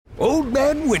Old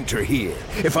Man Winter here.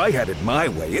 If I had it my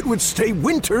way, it would stay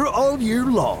winter all year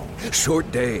long.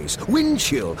 Short days, wind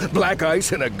chill, black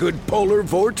ice, and a good polar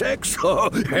vortex.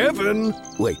 Oh, heaven!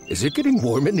 Wait, is it getting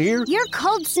warm in here? Your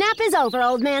cold snap is over,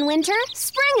 Old Man Winter.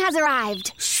 Spring has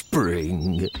arrived.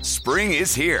 Spring. Spring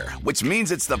is here, which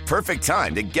means it's the perfect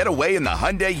time to get away in the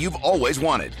Hyundai you've always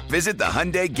wanted. Visit the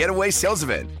Hyundai Getaway Sales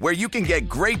Event, where you can get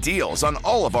great deals on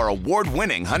all of our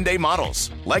award-winning Hyundai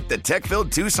models, like the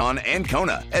tech-filled Tucson and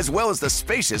Kona, as well as the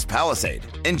spacious Palisade.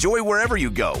 Enjoy wherever you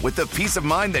go with the peace of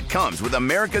mind that comes with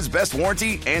America's best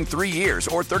warranty and 3 years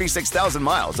or 36,000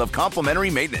 miles of complimentary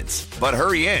maintenance. But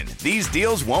hurry in, these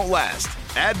deals won't last.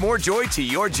 Add more joy to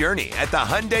your journey at the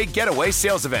Hyundai Getaway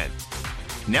Sales Event.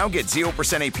 Now get 0%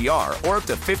 APR or up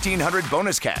to $1,500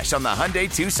 bonus cash on the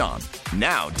Hyundai Tucson.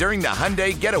 Now, during the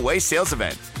Hyundai Getaway Sales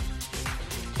Event.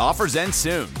 Offers end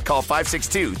soon. Call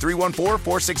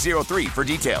 562-314-4603 for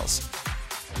details.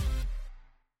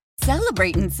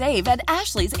 Celebrate and save at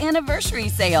Ashley's Anniversary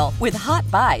Sale. With Hot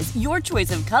Buys, your choice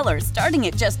of colors starting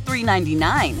at just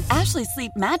 $3.99. Ashley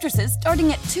Sleep mattresses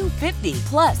starting at $2.50.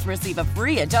 Plus, receive a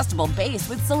free adjustable base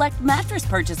with select mattress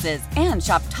purchases. And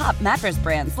shop top mattress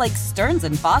brands like Stearns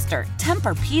 & Foster,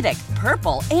 Tempur-Pedic,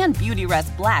 Purple, and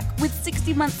Beautyrest Black with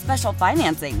 60-month special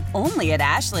financing. Only at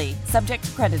Ashley. Subject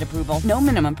to credit approval. No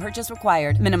minimum purchase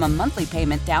required. Minimum monthly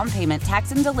payment, down payment,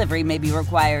 tax, and delivery may be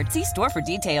required. See store for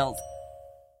details.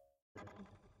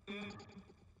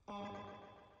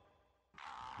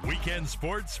 Weekend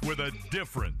sports with a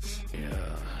difference. Yeah,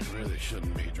 I really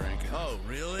shouldn't be drinking. Oh,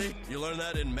 really? You learned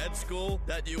that in med school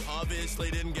that you obviously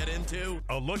didn't get into?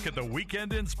 A look at the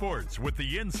weekend in sports with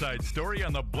the inside story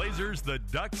on the Blazers, the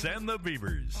Ducks, and the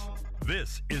Beavers.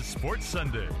 This is Sports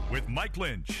Sunday with Mike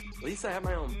Lynch. At least I have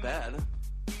my own bed.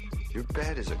 Your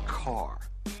bed is a car.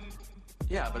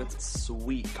 Yeah, but it's a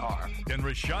sweet car. And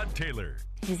Rashad Taylor.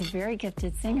 He's a very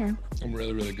gifted singer. I'm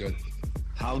really, really good.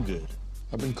 How good?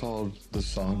 I've been called the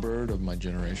songbird of my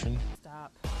generation.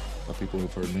 Stop. By people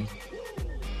who've heard me.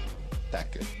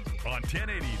 That good. On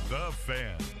 1080 The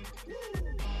Fan.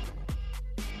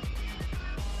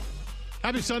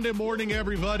 Happy Sunday morning,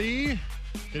 everybody.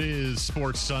 It is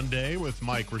Sports Sunday with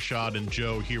Mike, Rashad, and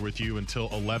Joe here with you until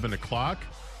 11 o'clock.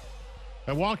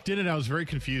 I walked in and I was very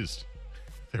confused.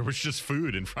 There was just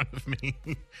food in front of me.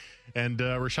 And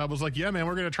Rashad was like, yeah, man,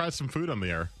 we're going to try some food on the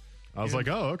air. I was like,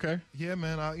 oh, okay. Yeah,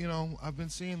 man. I've been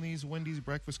seeing these Wendy's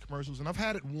breakfast commercials, and I've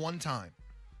had it one time.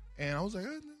 And I was like,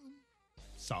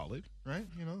 solid, right?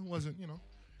 It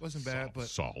wasn't bad. But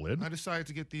solid. I decided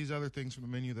to get these other things from the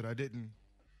menu that I didn't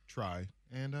try.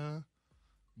 And I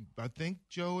think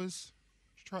Joe has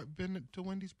been to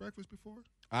Wendy's breakfast before.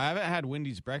 I haven't had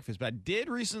Wendy's breakfast, but I did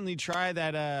recently try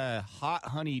that hot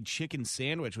honey chicken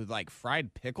sandwich with like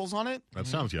fried pickles on it. That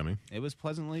sounds yummy. It was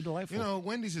pleasantly delightful.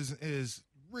 Wendy's is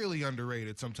really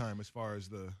underrated sometime as far as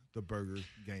the burger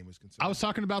game is concerned. I was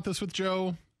talking about this with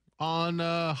Joe on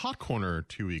Hot Corner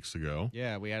 2 weeks ago.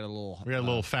 Yeah, we had a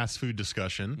little fast food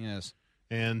discussion. Yes.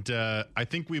 And I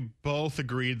think we both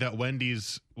agreed that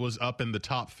Wendy's was up in the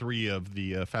top 3 of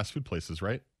the fast food places,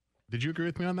 right? Did you agree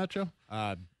with me on that, Joe?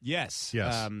 Yes.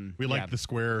 Yes. We like the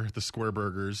square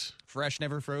burgers. Fresh,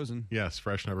 never frozen. Yes,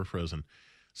 fresh, never frozen.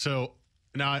 So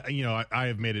now, I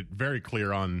have made it very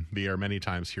clear on the air many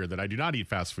times here that I do not eat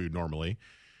fast food normally.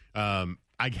 I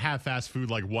have fast food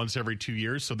like once every 2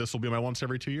 years, so this will be my once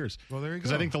every 2 years. Well, there you go.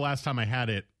 Because I think the last time I had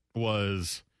it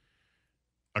was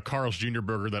a Carl's Jr.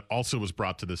 burger that also was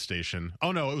brought to this station.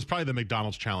 Oh, no, it was probably the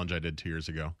McDonald's challenge I did 2 years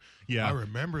ago. Yeah. I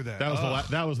remember that.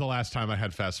 That was the last time I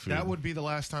had fast food. That would be the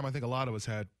last time I think a lot of us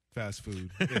had fast food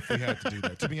if we had to do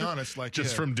that. To be honest,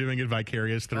 from doing it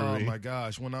vicarious through me. Oh my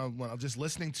gosh, when I'm just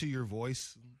listening to your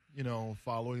voice,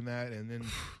 following that and then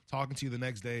talking to you the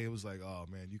next day, it was like, oh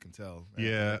man, you can tell.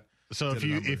 Yeah. So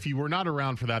if you were not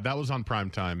around for that was on prime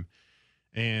time,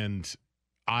 and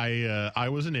I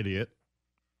was an idiot,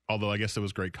 although I guess it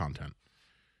was great content.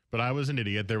 But I was an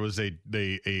idiot. There was a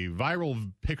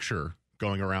viral picture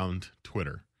going around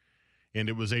Twitter, and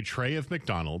it was a tray of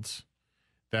McDonald's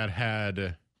that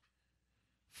had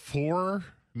 4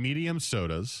 medium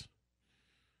sodas,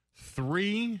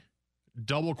 3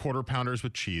 double quarter pounders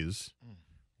with cheese,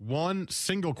 1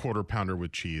 single quarter pounder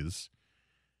with cheese,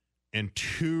 and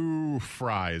 2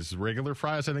 fries, regular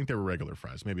fries. I think they were regular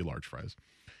fries, maybe large fries,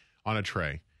 on a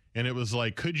tray. And it was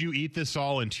like, could you eat this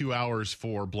all in 2 hours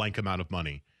for blank amount of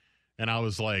money? And I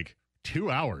was like, 2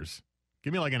 hours?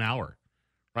 Give me like an hour,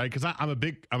 right? Because I'm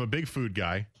a big food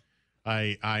guy.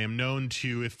 I am known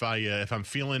to, if I'm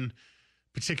feeling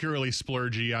particularly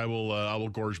splurgy, I will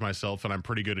gorge myself, and I'm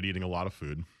pretty good at eating a lot of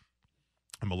food.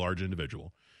 I'm a large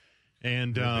individual,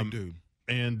 and big dude.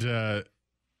 And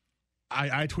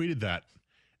I tweeted that,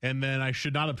 and then I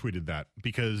should not have tweeted that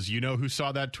because you know who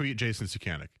saw that tweet? Jason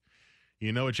Sukanik.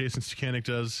 You know what Jason Sukanik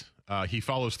does? He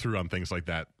follows through on things like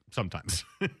that sometimes.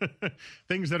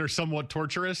 Things that are somewhat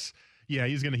torturous. Yeah,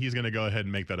 he's gonna go ahead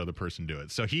and make that other person do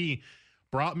it. So he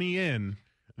brought me in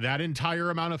that entire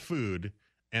amount of food,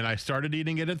 and I started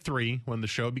eating it at 3 when the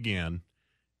show began,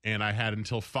 and I had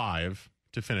until 5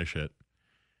 to finish it.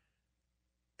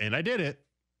 And I did it.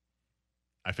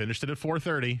 I finished it at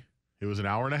 4:30. It was an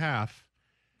hour and a half.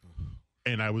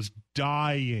 And I was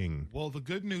dying. Well, the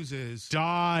good news is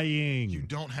you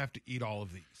don't have to eat all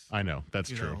of these. I know. That's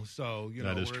true.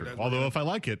 That is true. Although if I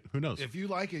like it, who knows? If you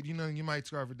like it, you might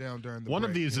scarf it down during the One break,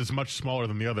 of these is much smaller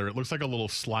than the other. It looks like a little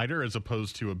slider as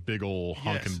opposed to a big old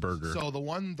hunkin' burger. So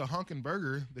the hunkin'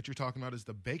 burger that you're talking about is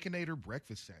the Baconator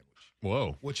breakfast sandwich.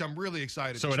 Whoa. Which I'm really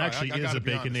excited so to try. So it actually is a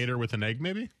Baconator with an egg,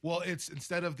 maybe? Well, it's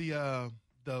instead of the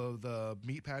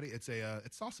meat patty, it's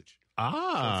sausage. Ah, so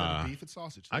instead of beef, it's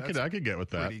sausage. So I could get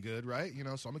with that. Pretty good, right?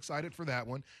 So I'm excited for that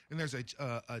one. And there's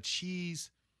a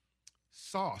cheese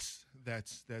sauce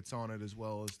that's on it as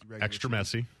well as the regular extra cheese.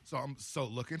 Messy. So I'm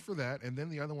looking for that. And then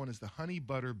the other one is the honey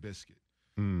butter biscuit.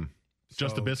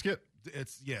 Just the biscuit?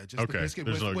 It's just the biscuit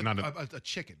with a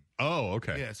chicken. Oh,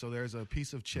 okay. Yeah, so there's a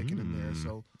piece of chicken in there.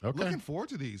 So looking forward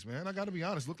to these, man. I got to be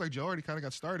honest. Looked like Joe already kind of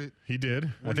got started. He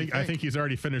did. I think he's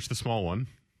already finished the small one.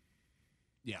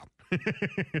 Yeah.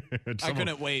 I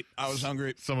couldn't wait. I was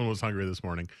hungry. Someone was hungry this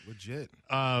morning. Legit.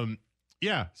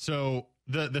 Yeah. So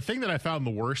the thing that I found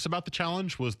the worst about the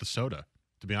challenge was the soda,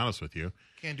 to be honest with you.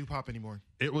 Can't do pop anymore.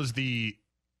 It was the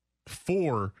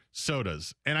 4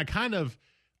 sodas. And I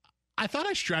thought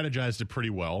I strategized it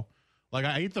pretty well. Like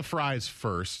I ate the fries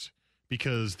first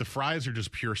because the fries are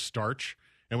just pure starch.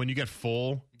 And when you get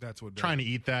full, trying to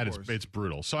eat that, it's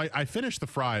brutal. So I finished the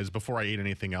fries before I ate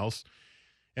anything else.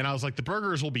 And I was like, the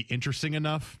burgers will be interesting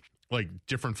enough, like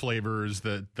different flavors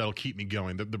that'll keep me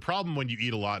going. The problem when you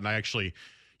eat a lot, and I did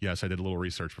a little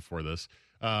research before this.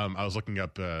 I was looking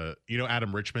up,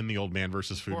 Adam Richman, the old Man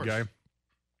versus Food guy.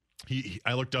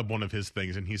 I looked up one of his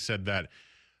things, and he said that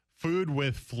food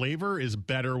with flavor is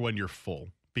better when you're full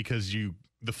because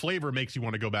the flavor makes you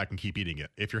want to go back and keep eating it.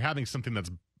 If you're having something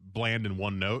that's bland in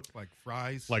one note, like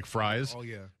fries, oh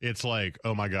yeah, it's like,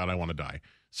 oh my God, I want to die.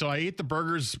 So I ate the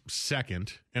burgers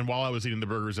second, and while I was eating the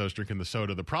burgers, I was drinking the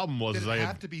soda. The problem was I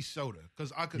have to be soda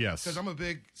because I'm a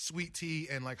big sweet tea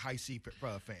and like high C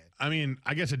fan. I mean,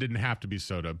 I guess it didn't have to be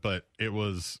soda, but it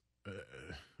was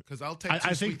because I'll take.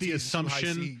 I think the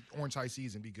assumption orange high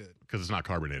C's and be good because it's not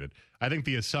carbonated. I think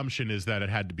the assumption is that it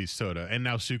had to be soda, and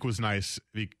now Suk was nice,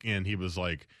 and he was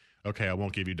like, okay, I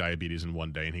won't give you diabetes in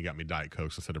one day, and he got me Diet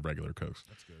Cokes instead of regular Cokes.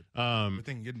 That's good. Good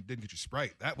thing you didn't get your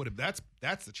Sprite.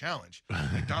 That's the challenge.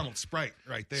 McDonald's Sprite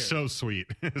right there. So sweet,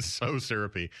 so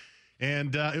syrupy,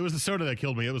 and it was the soda that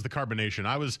killed me. It was the carbonation.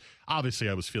 I was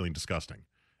feeling disgusting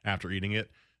after eating it,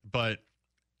 but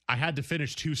I had to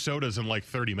finish 2 sodas in like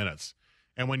 30 minutes.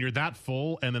 And when you're that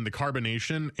full, and then the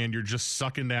carbonation, and you're just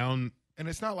sucking down. And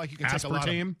it's not like you can take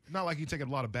a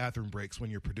lot of bathroom breaks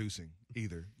when you're producing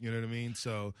either. You know what I mean?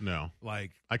 So no,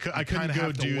 like I couldn't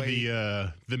go do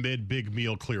the mid big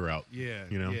meal clear out. Yeah,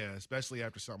 yeah, especially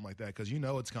after something like that because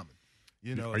it's coming.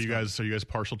 Are you guys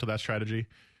partial to that strategy?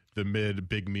 The mid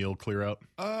big meal clear out?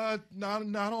 Not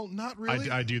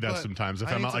really. I do that sometimes. If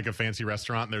I'm at like a fancy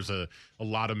restaurant and there's a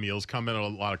lot of meals coming, a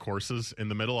lot of courses in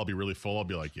the middle, I'll be really full. I'll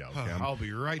be like, yeah, okay, I'll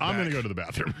be right back. I'm going to go to the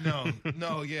bathroom.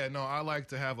 No. I like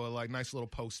to have a nice little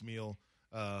post meal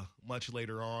much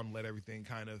later on, let everything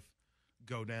kind of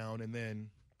go down and then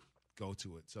go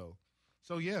to it. So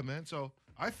yeah, man. So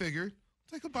I figured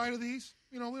take a bite of these.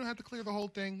 We don't have to clear the whole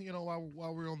thing,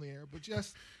 while we're on the air, but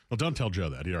just. Well, don't tell Joe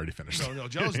that. He already finished. No,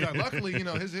 Joe's done. Luckily,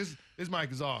 his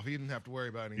mic is off. He didn't have to worry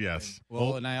about anything. Yes.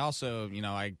 Well, and I also,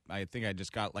 I think I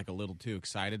just got like a little too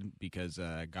excited because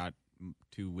I got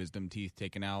 2 wisdom teeth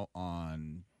taken out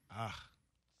on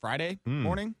Friday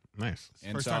morning. Nice.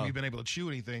 And First time you've been able to chew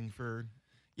anything for.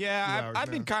 Yeah,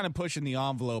 I've been kind of pushing the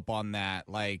envelope on that,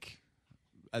 like.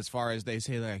 As far as they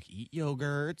say, like, eat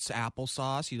yogurts,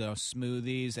 applesauce,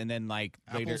 smoothies, and then, like,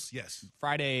 later, yes.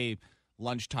 Friday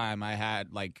lunchtime, I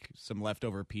had, like, some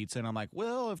leftover pizza, and I'm like,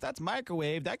 well, if that's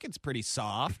microwave, that gets pretty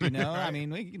soft, Right. I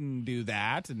mean, we can do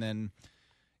that, and then,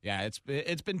 yeah,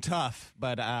 it's been tough,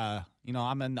 but, I'm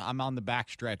on the back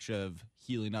stretch of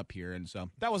healing up here, and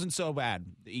so that wasn't so bad,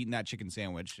 eating that chicken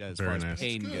sandwich as Very far nice. as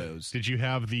pain goes. Did you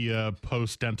have the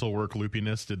post-dental work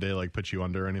loopiness? Did they, like, put you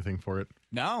under or anything for it?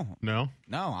 No.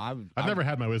 I've never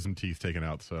had my wisdom teeth taken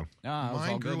out, so. No,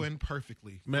 mine grew in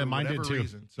perfectly. Man, mine did too.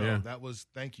 Reason. So that was,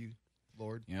 thank you,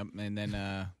 Lord. Yep, and then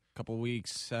a couple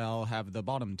weeks I'll have the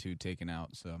bottom 2 taken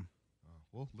out, so.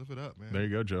 we'll live it up, man. There you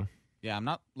go, Joe. Yeah, I'm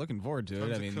not looking forward to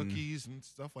Tons it. of cookies and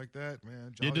stuff like that,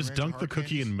 man. You just dunk the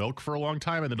cookie in milk for a long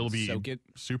time, and it'll be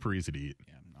super easy to eat.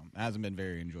 Yeah, no, it hasn't been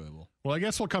very enjoyable. Well, I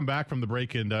guess we'll come back from the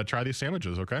break and try these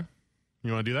sandwiches, okay?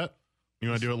 You want to do that? You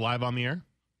want to do it live on the air?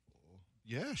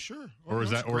 Yeah, sure. Or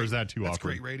is that too that's awkward? That's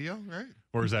great radio, right?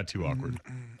 Or is that too awkward?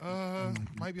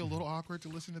 Might be a little awkward to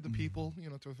listen to the people,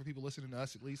 for people listening to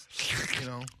us at least,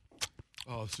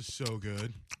 Oh, this is so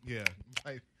good. Yeah.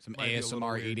 Some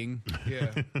ASMR eating.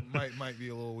 Yeah. might be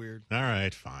a little weird. All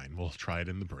right, fine. We'll try it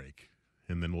in the break,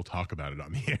 and then we'll talk about it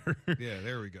on the air. Yeah,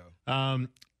 there we go.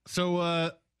 So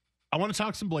I want to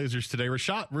talk some Blazers today.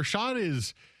 Rashad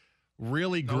is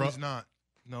really No, he's not.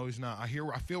 No, he's not. I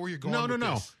feel where you're going with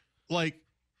this. Like,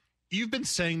 you've been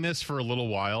saying this for a little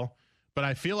while, but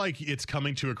I feel like it's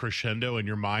coming to a crescendo in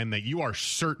your mind that you are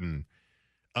certain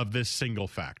of this single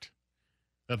fact,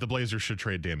 that the Blazers should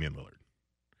trade Damian Lillard.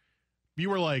 You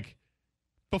were like,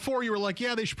 before you were like,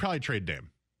 yeah, they should probably trade Dame.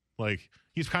 Like,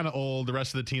 he's kind of old. The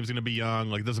rest of the team's going to be young.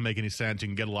 Like, it doesn't make any sense. You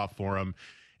can get a lot for him.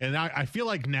 And I feel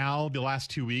like now, the last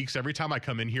 2 weeks, every time I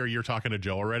come in here, you're talking to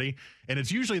Joe already. And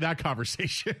it's usually that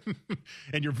conversation.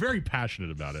 And you're very passionate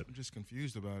about it. I'm just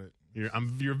confused about it.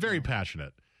 You're very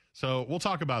passionate. So we'll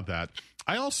talk about that.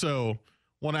 I also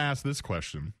want to ask this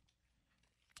question.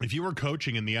 If you were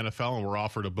coaching in the NFL and were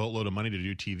offered a boatload of money to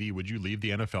do TV, would you leave the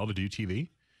NFL to do TV?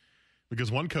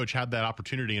 Because one coach had that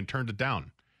opportunity and turned it down.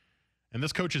 And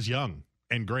this coach is young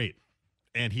and great.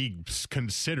 And he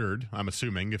considered, I'm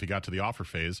assuming, if he got to the offer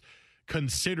phase,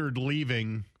 considered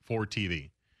leaving for TV,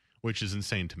 which is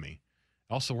insane to me.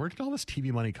 Also, where did all this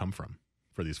TV money come from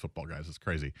for these football guys? It's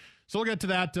crazy. So we'll get to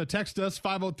that. Text us,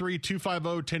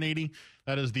 503-250-1080.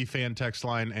 That is the fan text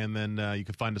line. And then you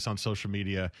can find us on social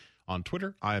media on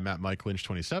Twitter. I am at Mike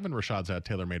Lynch27. Rashad's at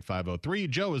TaylorMade503.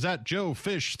 Joe is at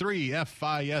JoeFish3,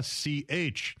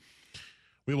 Fisch.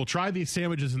 We will try these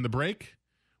sandwiches in the break.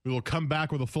 We will come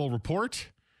back with a full report.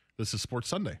 This is Sports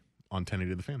Sunday on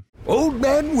 1080 The Fan. Old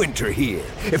Man Winter here.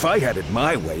 If I had it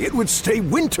my way, it would stay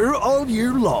winter all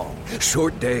year long.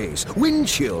 Short days, wind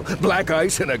chill, black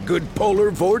ice, and a good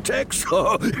polar vortex.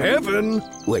 Oh, heaven.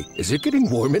 Wait, is it getting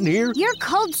warm in here? Your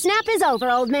cold snap is over,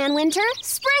 Old Man Winter.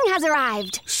 Spring has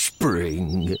arrived.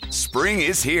 Spring. Spring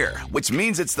is here, which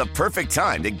means it's the perfect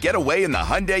time to get away in the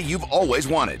Hyundai you've always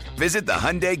wanted. Visit the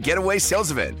Hyundai Getaway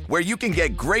Sales Event, where you can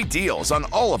get great deals on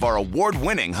all of our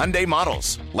award-winning Hyundai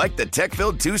models, like the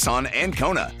tech-filled Tucson and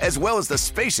Kona, as well as the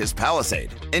spacious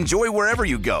Palisade. Enjoy wherever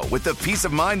you go with the peace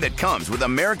of mind that comes with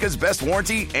America's best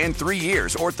warranty and 3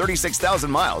 years or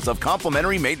 36,000 miles of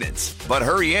complimentary maintenance. But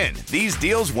hurry in, these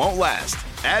deals won't last.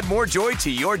 Add more joy to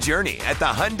your journey at the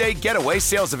Hyundai Getaway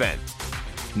Sales Event.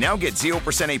 Now get 0%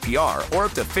 APR or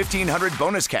up to $1,500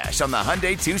 bonus cash on the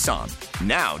Hyundai Tucson.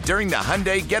 Now, during the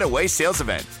Hyundai Getaway Sales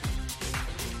Event.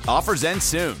 Offers end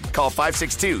soon. Call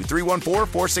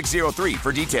 562-314-4603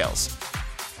 for details.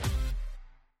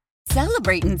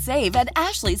 Celebrate and save at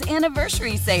Ashley's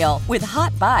Anniversary Sale. With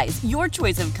Hot Buys, your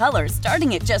choice of colors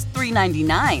starting at just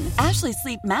 $3.99. Ashley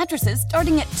Sleep mattresses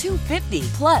starting at $2.50.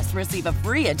 Plus, receive a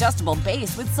free adjustable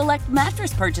base with select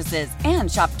mattress purchases. And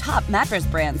shop top mattress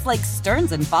brands like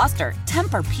Stearns & Foster,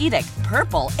 Tempur-Pedic,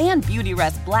 Purple, and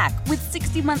Beautyrest Black with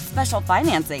 60-month special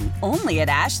financing. Only at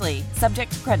Ashley.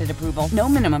 Subject to credit approval. No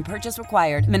minimum purchase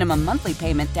required. Minimum monthly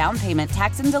payment, down payment,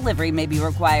 tax, and delivery may be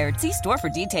required. See store for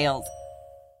details.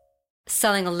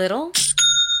 Selling a little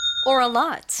or a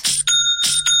lot?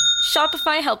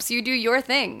 Shopify helps you do your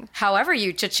thing, however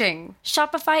you cha-ching.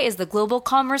 Shopify is the global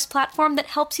commerce platform that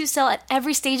helps you sell at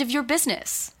every stage of your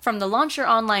business. From the launch your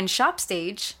online shop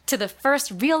stage, to the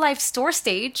first real-life store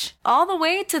stage, all the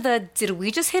way to the did we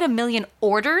just hit 1 million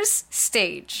orders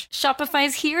stage.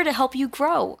 Shopify's here to help you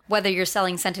grow. Whether you're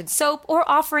selling scented soap or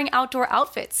offering outdoor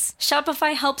outfits,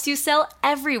 Shopify helps you sell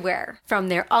everywhere. From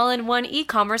their all-in-one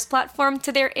e-commerce platform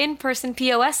to their in-person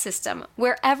POS system.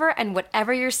 Wherever and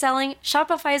whatever you're selling,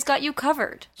 Shopify's got you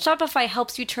covered. Shopify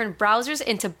helps you turn browsers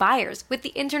into buyers with the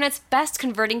internet's best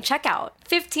converting checkout.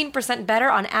 15% better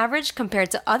on average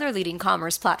compared to other leading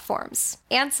commerce platforms.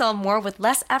 And sell more with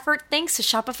less effort thanks to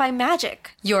Shopify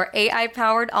Magic, your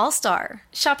AI-powered all-star.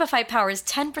 Shopify powers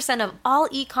 10% of all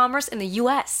e-commerce in the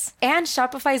U.S. And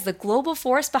Shopify is the global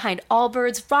force behind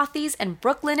Allbirds, Rothy's, and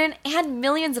Brooklinen, and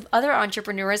millions of other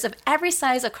entrepreneurs of every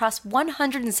size across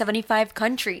 175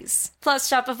 countries. Plus,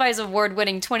 Shopify's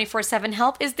award-winning 24/7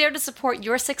 help is there there to support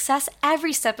your success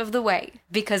every step of the way.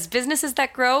 Because businesses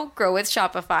that grow, grow with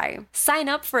Shopify. Sign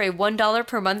up for a $1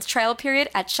 per month trial period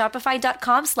at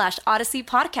shopify.com/Odyssey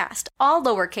Podcast, all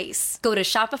lowercase. Go to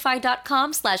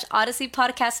shopify.com/Odyssey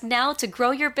Podcast now to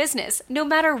grow your business, no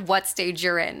matter what stage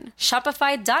you're in.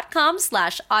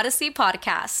 Shopify.com/Odyssey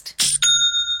Podcast.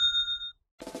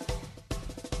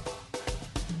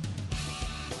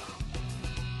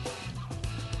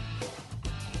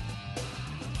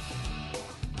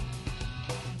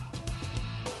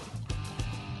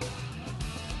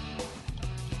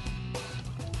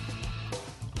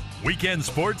 Weekend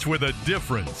sports with a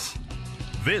difference.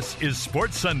 This is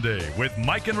Sports Sunday with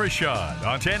Mike and Rashad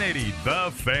on 1080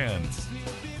 The Fan.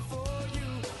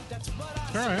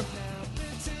 All right.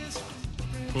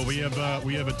 Well,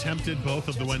 we have attempted both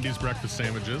of the Wendy's breakfast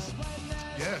sandwiches.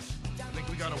 Yes, I think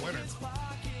we got a winner.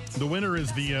 The winner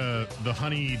is the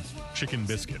honey chicken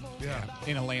biscuit. Yeah,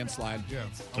 in a landslide. Yeah,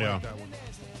 I like that one.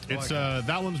 It's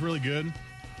that one's really good,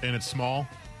 and it's small.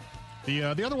 The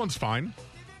other one's fine,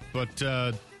 but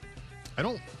I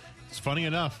don't. It's funny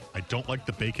enough, I don't like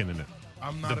the bacon in it.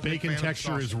 I'm not the a big bacon fan of the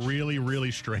texture is sausage. really,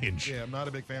 really strange. Yeah, I'm not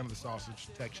a big fan of the sausage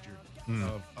texture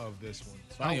of this one.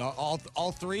 It's funny,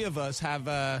 all three of us have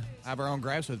our own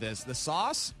gripes with this. The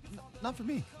sauce, not for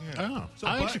me. Yeah. Oh,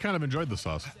 I actually kind of enjoyed the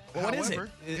sauce. Well, what is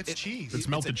it? It's cheese. It's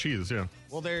melted cheese, yeah.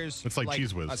 Well, there's it's like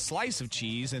Cheese Whiz. a slice of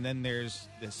cheese, and then there's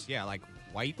this, like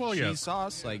white cheese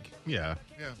sauce, like yeah.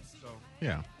 So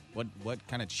yeah. What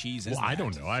kind of cheese is? Well, that? I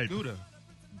don't know. Gouda.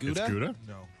 It's Gouda?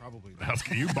 No, probably not.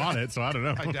 You bought it, so I don't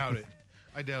know. I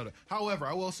doubt it. However,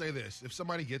 I will say this: if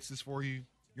somebody gets this for you,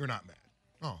 you're not mad.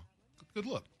 Oh, good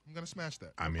look. I'm gonna smash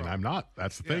that. I mean, I'm not.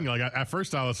 That's the thing. Like at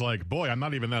first, I was like, "Boy, I'm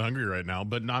not even that hungry right now."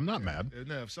 But no, I'm not mad.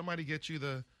 No, if somebody gets you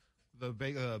the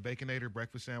Baconator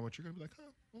breakfast sandwich, you're gonna be like,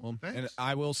 "Oh, well, thanks." And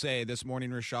I will say this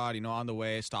morning, Rashad, on the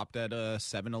way, stopped at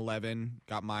 7-Eleven,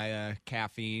 got my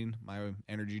caffeine, my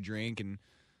energy drink, and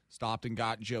stopped and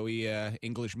got Joey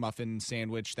English muffin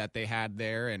sandwich that they had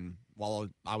there. And while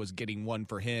I was getting one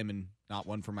for him and not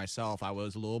one for myself, I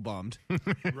was a little bummed.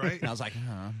 Right? And I was like,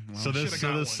 well, so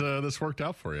this worked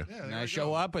out for you. Yeah, and I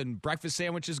show up and breakfast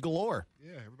sandwiches galore.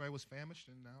 Yeah, everybody was famished,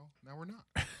 and now we're not.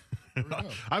 There we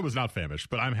go. I was not famished,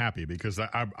 but I'm happy because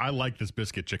I like this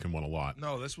biscuit chicken one a lot.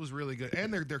 No, this was really good,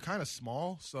 and they're kind of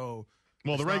small, so.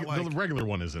 Well, the regular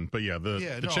one isn't, but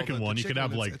the chicken one, you could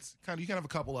have you can have a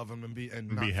couple of them and be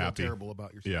not feel happy. Terrible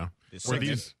about yourself. Yeah, were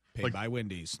these paid by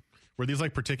Wendy's? Were these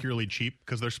like particularly cheap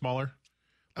because they're smaller?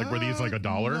 Like were these like $1?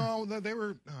 No, they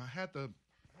were. Had the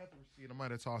receipt. I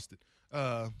might have tossed it,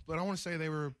 but I want to say they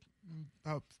were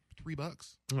about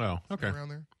 $3. Oh, okay, around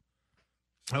there.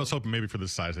 So, I was hoping maybe for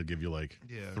this size I'd give you like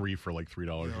 3 for like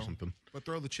 $3 or something. But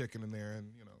throw the chicken in there,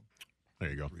 and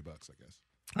there you go. $3, I guess.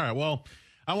 All right, well.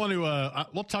 I want to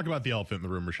we'll talk about the elephant in the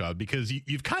room, Rashad, because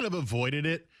you've kind of avoided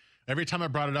it. Every time I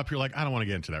brought it up, you're like, I don't want to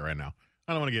get into that right now.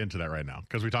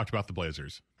 Because we talked about the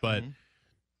Blazers. But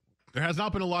there has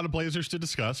not been a lot of Blazers to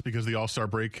discuss because the All-Star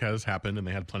break has happened and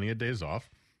they had plenty of days off.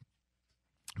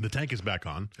 The tank is back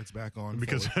on. It's back on.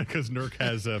 Because Nurk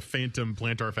has phantom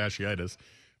plantar fasciitis,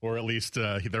 or at least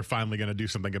they're finally going to do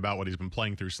something about what he's been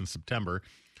playing through since September.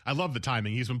 I love the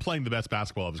timing. He's been playing the best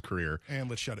basketball of his career. And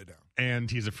let's shut it down. And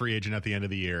he's a free agent at the end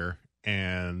of the year.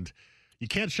 And you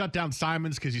can't shut down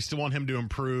Simons because you still want him to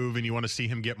improve and you want to see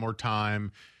him get more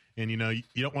time. And, you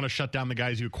don't want to shut down the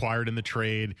guys you acquired in the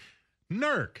trade.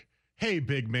 Nurk, hey,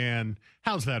 big man,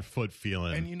 how's that foot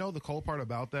feeling? And the cool part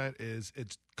about that is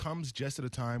it comes just at a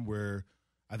time where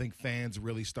I think fans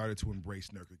really started to embrace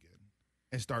Nurk again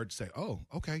and started to say, oh,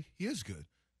 okay, he is good.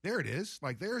 There it is.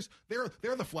 Like there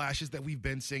are the flashes that we've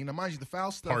been seeing. Now, mind you, the foul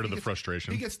stuff. Part of the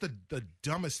frustration. He gets the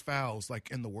dumbest fouls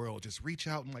like in the world. Just reach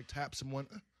out and like tap someone.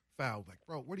 Foul. Like,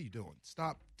 bro, what are you doing?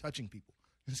 Stop touching people.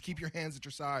 Just keep your hands at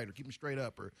your side or keep them straight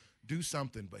up or do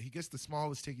something. But he gets the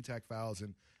smallest ticky-tack fouls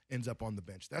and ends up on the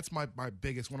bench. That's one of my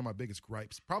biggest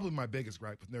gripes. Probably my biggest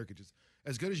gripe with Nurkic is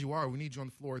as good as you are, we need you on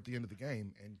the floor at the end of the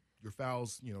game, and your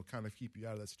fouls, kind of keep you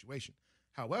out of that situation.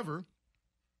 However,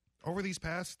 over these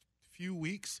past few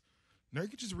weeks,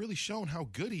 Nurkic has really shown how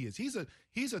good he is. He's a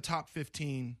top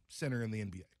 15 center in the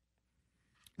NBA.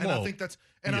 And I think that's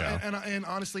and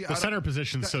honestly, the center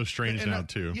position's so strange now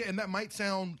too. Yeah, and that might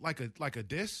sound like a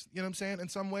diss, you know what I'm saying, in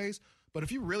some ways. But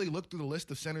if you really look through the list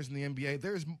of centers in the NBA,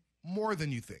 there's more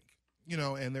than you think,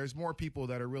 and there's more people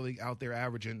that are really out there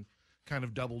averaging kind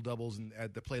of doubles and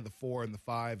that play the 4 and the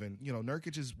 5, and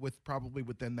Nurkic is probably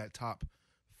within that top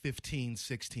 15,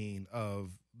 16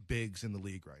 of bigs in the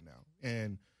league right now,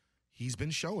 and he's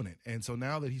been showing it. And so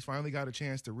now that he's finally got a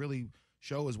chance to really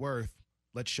show his worth,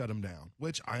 let's shut him down,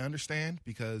 which I understand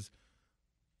because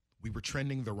we were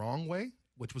trending the wrong way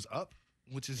which was up,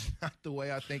 which is not the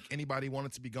way I think anybody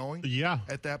wanted to be going. Yeah,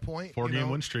 at that point, 4-game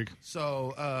win streak.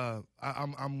 So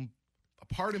I'm a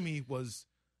part of me was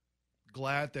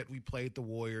glad that we played the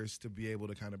Warriors to be able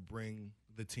to kind of bring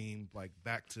the team like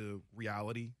back to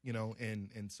reality,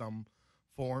 in some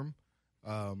form.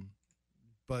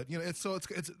 But it's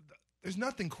there's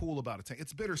nothing cool about a team.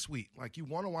 It's bittersweet. Like you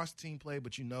want to watch the team play,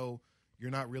 but you're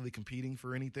not really competing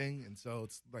for anything, and so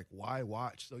it's like, why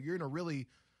watch? So you're in a really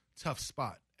tough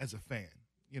spot as a fan,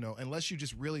 unless you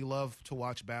just really love to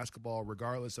watch basketball,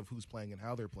 regardless of who's playing and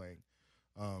how they're playing.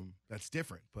 That's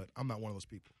different, but I'm not one of those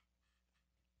people.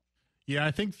 Yeah,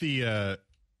 I think the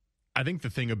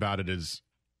thing about it is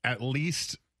at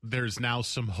least there's now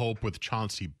some hope with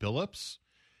Chauncey Billups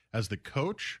as the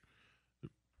coach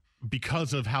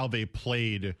because of how they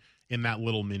played in that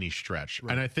little mini stretch.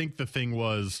 Right. And I think the thing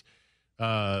was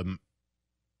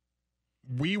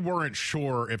we weren't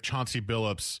sure if Chauncey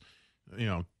Billups,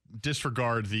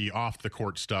 disregard the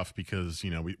off-the-court stuff because,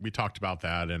 we talked about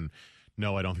that. And,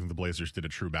 no, I don't think the Blazers did a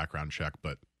true background check.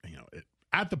 But,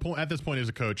 at this point, he's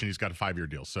a coach, and he's got a 5-year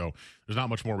deal. So there's not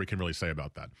much more we can really say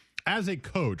about that. As a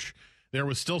coach, there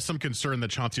was still some concern that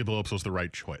Chauncey Billups was the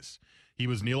right choice. He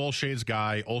was Neil Olshey's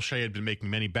guy. Olshey had been making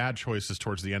many bad choices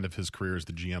towards the end of his career as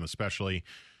the GM especially.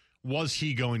 Was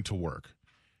he going to work?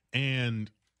 And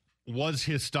was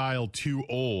his style too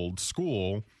old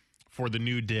school for the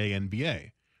new day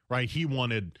NBA, right? He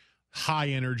wanted high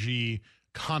energy,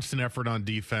 constant effort on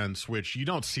defense, which you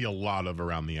don't see a lot of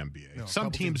around the NBA. No,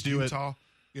 some teams do Utah,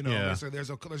 it.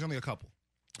 There's only a couple.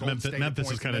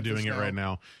 Memphis is kind of doing it right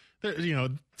now.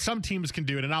 Some teams can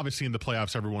do it, and obviously in the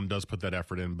playoffs, everyone does put that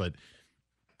effort in, but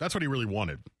that's what he really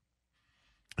wanted.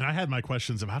 And I had my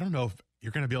questions of, I don't know if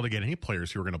you're going to be able to get any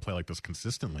players who are going to play like this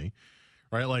consistently,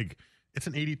 right? Like, it's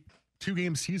an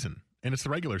 82-game season, and it's the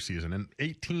regular season, and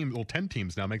 10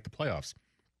 teams now make the playoffs.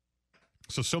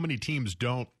 So many teams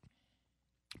don't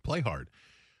play hard.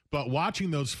 But watching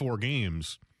those 4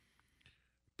 games,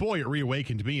 boy, it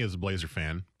reawakened me as a Blazer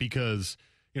fan because,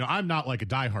 I'm not like a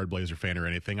diehard Blazer fan or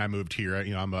anything. I moved here.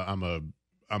 I'm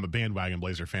a bandwagon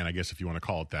Blazer fan, I guess, if you want to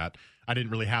call it that. I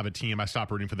didn't really have a team. I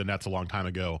stopped rooting for the Nets a long time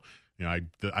ago. I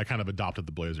kind of adopted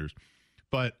the Blazers.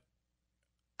 But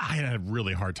I had a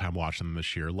really hard time watching them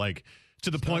this year, like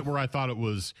to the point where I thought it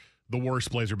was the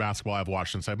worst Blazer basketball I've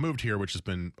watched since I've moved here, which has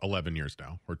been 11 years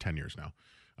now, or 10 years now.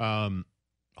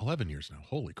 11 years now.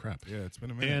 Holy crap. Yeah, it's been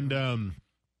a minute. And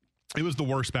it was the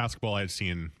worst basketball I had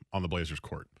seen on the Blazers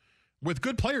court with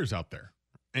good players out there.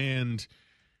 And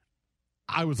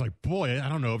I was like, boy, I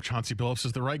don't know if Chauncey Billups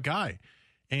is the right guy.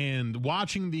 And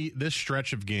watching this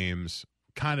stretch of games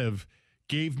kind of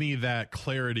gave me that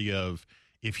clarity of,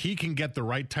 if he can get the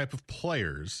right type of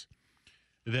players,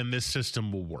 then this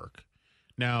system will work.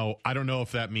 Now, I don't know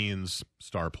if that means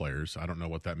star players. I don't know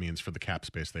what that means for the cap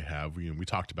space they have. We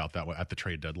talked about that at the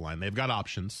trade deadline. They've got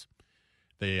options.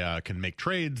 They can make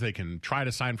trades. They can try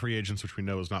to sign free agents, which we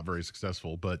know is not very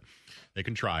successful, but they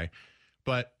can try.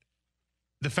 But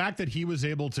the fact that he was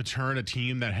able to turn a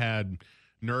team that had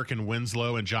Nurk and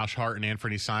Winslow and Josh Hart and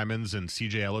Anthony Simons and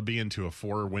CJ Ellaby into a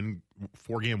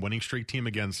 4-game winning streak team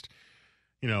against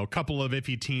a couple of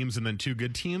iffy teams and then 2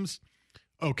 good teams.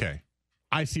 Okay,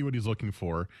 I see what he's looking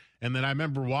for. And then I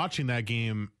remember watching that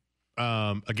game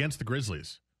against the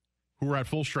Grizzlies, who were at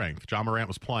full strength. Ja Morant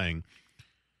was playing.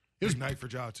 It was night for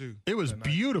Ja, too. It was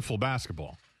beautiful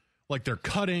basketball. Like, they're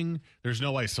cutting. There's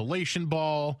no isolation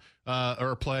ball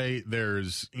or play.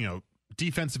 There's,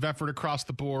 defensive effort across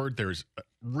the board. There's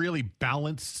really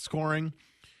balanced scoring.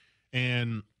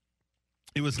 And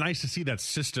it was nice to see that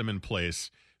system in place,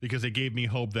 because it gave me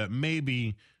hope that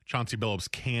maybe Chauncey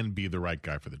Billups can be the right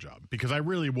guy for the job, because I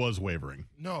really was wavering.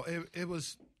 No, it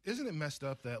was – isn't it messed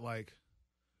up that, like,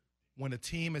 when a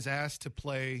team is asked to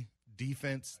play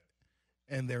defense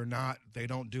and they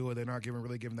don't do it, they're not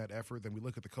really giving that effort, then we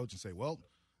look at the coach and say, well,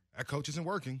 that coach isn't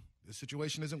working. This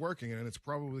situation isn't working, and it's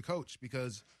probably the coach,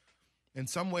 because in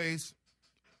some ways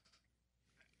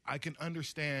I can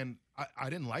understand – I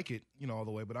didn't like it, all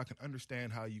the way, but I can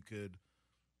understand how you could –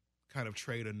 kind of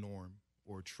trade a Norm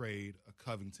or trade a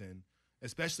Covington,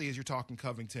 especially as you're talking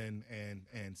Covington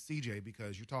and CJ,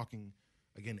 because you're talking,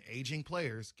 again, aging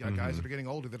players, guys that are getting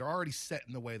older that are already set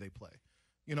in the way they play.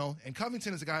 And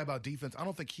Covington is a guy about defense. I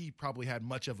don't think he probably had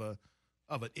much of an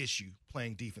issue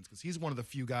playing defense, because he's one of the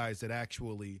few guys that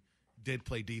actually did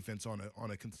play defense on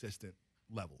a consistent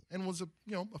level and was a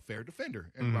fair defender.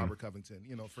 And Robert Covington,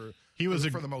 for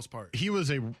the most part, he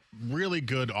was a really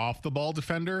good off the ball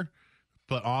defender.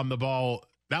 But on the ball,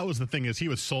 that was the thing, is he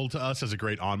was sold to us as a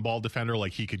great on-ball defender.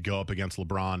 Like, he could go up against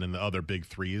LeBron and the other big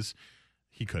threes.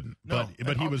 he couldn't. No,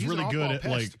 but he was he's an really good off-ball at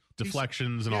pest. like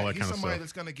deflections and all that kind of He's somebody stuff.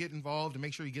 that's going to get involved and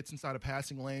make sure he gets inside of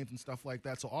passing lanes and stuff like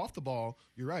that. So off the ball,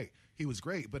 you're right. He was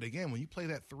great. But again, when you play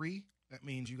that 3, that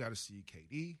means you got to see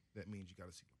KD. That means you got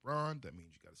to see LeBron. That means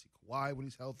you got to see Kawhi when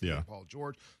he's healthy. Yeah. And Paul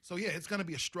George. So yeah, it's going to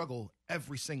be a struggle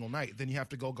every single night. Then you have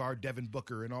to go guard Devin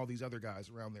Booker and all these other guys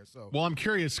around there. So Well, I'm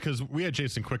curious because we had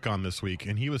Jason Quick on this week,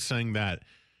 and he was saying that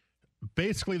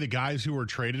basically the guys who were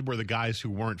traded were the guys who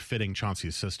weren't fitting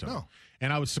Chauncey's system. No.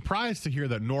 And I was surprised to hear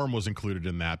that Norm was included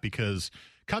in that because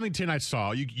Covington, I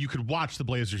saw, you could watch the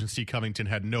Blazers and see Covington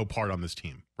had no part on this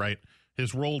team, right?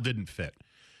 His role didn't fit.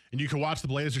 And you could watch the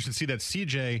Blazers and see that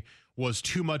CJ was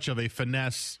too much of a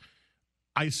finesse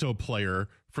ISO player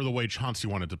for the way Chauncey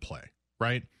wanted to play,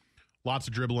 right? Lots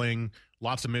of dribbling,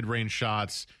 lots of mid-range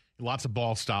shots, lots of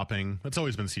ball stopping. That's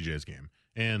always been CJ's game.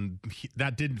 And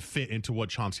that didn't fit into what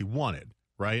Chauncey wanted,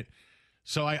 right?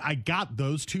 So I got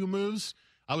those two moves.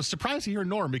 I was surprised to hear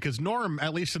Norm because Norm,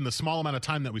 at least in the small amount of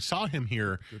time that we saw him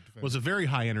here, was a very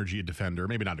high-energy defender.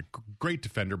 Maybe not a great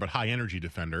defender, but high-energy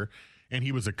defender. And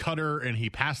he was a cutter, and he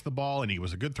passed the ball, and he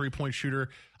was a good three-point shooter.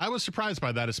 I was surprised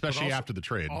by that, especially after the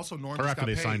trade. Also, Norm or just after got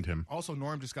they paid. signed him. Also,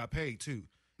 Norm just got paid, too.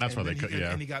 That's why they could,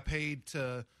 yeah. And he got paid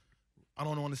to, I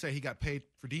don't want to say he got paid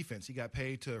for defense. He got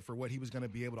paid for what he was going to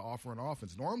be able to offer on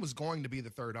offense. Norm was going to be the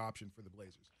third option for the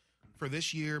Blazers. For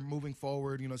this year, moving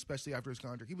forward, especially after his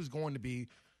contract, he was going to be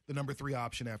the number 3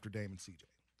 option after Dame and CJ.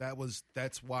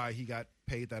 That's why he got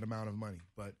paid that amount of money.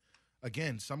 But,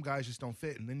 again, some guys just don't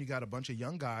fit. And then you got a bunch of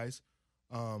young guys.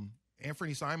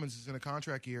 Anthony Simons is in a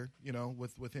contract year,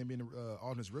 with him being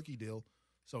on his rookie deal.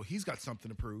 So he's got something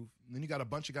to prove. And then you got a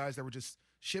bunch of guys that were just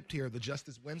shipped here, the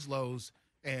Justice Winslows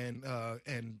and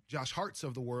Josh Harts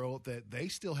of the world, that they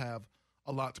still have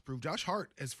a lot to prove. Josh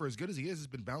Hart, as good as he is, has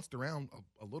been bounced around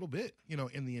a little bit,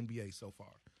 in the NBA so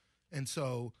far. And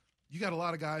so you got a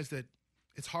lot of guys that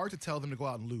it's hard to tell them to go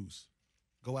out and lose.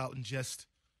 Go out and just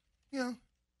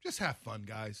have fun,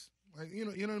 guys. Like, you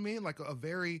know what I mean? Like a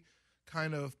very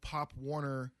kind of Pop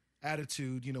Warner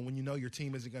attitude, when your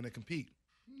team isn't going to compete.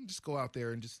 Just go out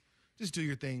there and just do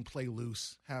your thing, play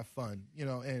loose, have fun,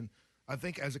 and I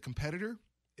think as a competitor,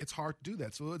 it's hard to do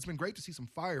that. So it's been great to see some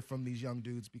fire from these young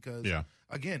dudes because,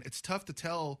 again, it's tough to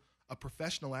tell a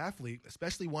professional athlete,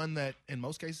 especially one that in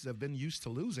most cases have been used to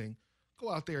losing, go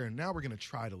out there and now we're going to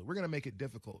try to lose. We're going to make it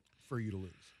difficult for you to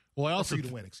lose. Well, I also for you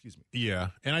to win, excuse me. Yeah,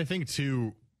 and I think,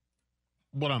 too,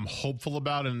 what I'm hopeful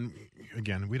about, and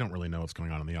again, we don't really know what's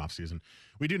going on in the offseason.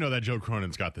 We do know that Joe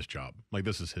Cronin's got this job. Like,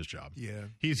 this is his job. Yeah.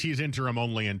 He's interim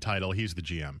only in title. He's the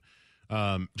GM.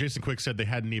 Jason Quick said they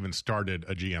hadn't even started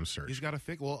a GM search. He's got to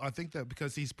fix. Well, I think that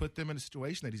because he's put them in a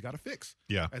situation that he's got to fix.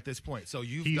 Yeah. At this point, so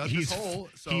you've dug this hole.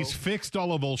 So he's fixed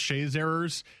all of Olshay's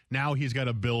errors. Now he's got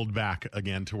to build back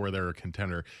again to where they're a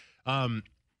contender.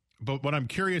 But what I'm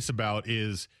curious about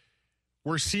is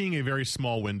we're seeing a very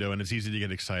small window, and it's easy to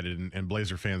get excited, and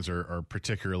Blazer fans are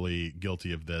particularly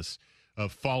guilty of this,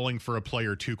 of falling for a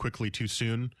player too quickly, too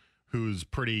soon, who's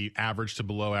pretty average to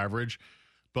below average.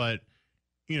 But,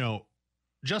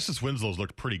 Justice Winslow's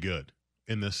looked pretty good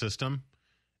in this system.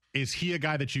 Is he a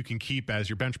guy that you can keep as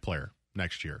your bench player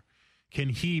next year? Can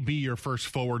he be your first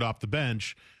forward off the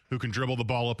bench who can dribble the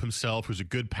ball up himself, who's a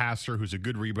good passer, who's a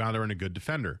good rebounder, and a good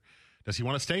defender? Does he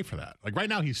want to stay for that? Like right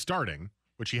now he's starting,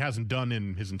 which he hasn't done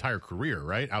in his entire career,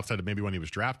 right? Outside of maybe when he was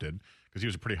drafted, because he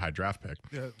was a pretty high draft pick.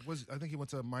 Yeah, I think he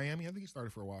went to Miami. I think he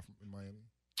started for a while in Miami.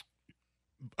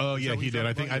 Oh, yeah, he did.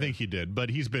 I think he did. But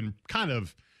he's been kind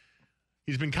of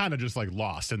just like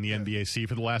lost in the NBAC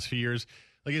for the last few years.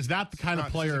 Like, is that the kind of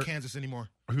player in Kansas anymore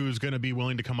who's going to be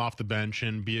willing to come off the bench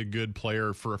and be a good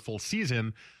player for a full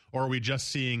season? Or are we just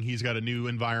seeing he's got a new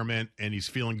environment and he's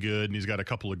feeling good and he's got a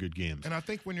couple of good games? And I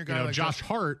think when you're guy like Josh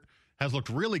Hart has looked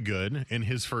really good in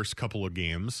his first couple of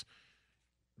games,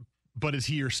 but is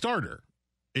he your starter?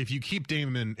 If you keep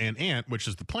Damon and Ant, which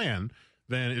is the plan,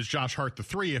 then is Josh Hart the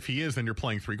 3? If he is, then you're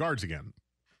playing 3 guards again.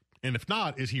 And if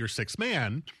not, is he your 6th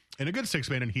man and a good 6th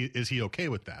man? And is he okay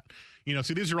with that?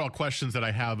 So these are all questions that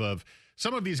I have of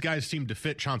some of these guys seem to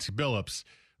fit Chauncey Billups,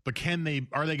 but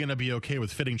are they going to be okay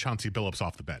with fitting Chauncey Billups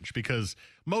off the bench? Because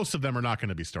most of them are not going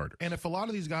to be starters. And if a lot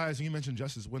of these guys, and you mentioned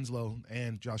Justice Winslow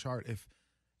and Josh Hart,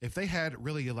 if they had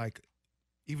really like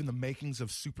even the makings of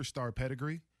superstar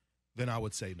pedigree, then I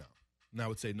would say no. And I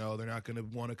would say no, they're not going to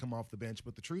want to come off the bench.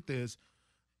 But the truth is,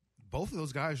 both of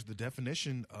those guys are the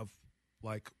definition of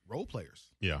like role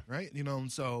players. Yeah. Right?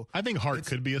 And so I think Hart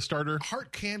could be a starter.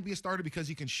 Hart can be a starter because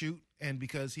he can shoot and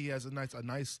because he has a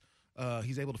nice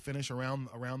he's able to finish around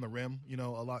the rim, in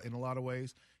a lot of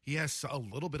ways. He has a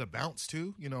little bit of bounce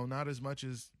too, not as much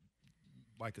as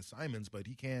like a Simons, but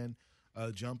he can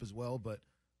jump as well. But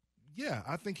Yeah,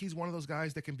 I think he's one of those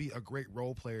guys that can be a great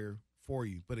role player for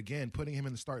you. But again, putting him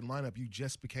in the starting lineup, you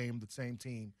just became the same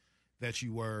team that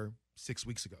you were 6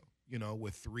 weeks ago,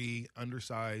 with 3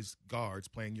 undersized guards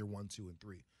playing your 1, 2, and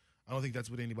 3. I don't think that's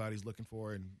what anybody's looking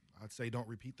for, and I'd say don't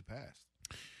repeat the past.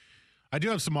 I do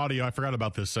have some audio. I forgot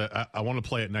about this. I want to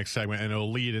play it next segment, and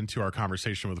it'll lead into our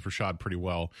conversation with Rashad pretty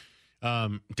well.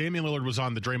 Damian Lillard was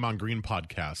on the Draymond Green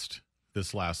podcast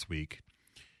this last week,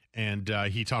 and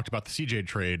he talked about the CJ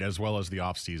trade as well as the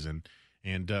offseason,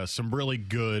 and some really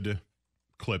good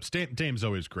clips. Dame's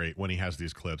always great when he has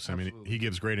these clips. Absolutely. I mean, he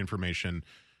gives great information.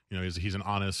 He's an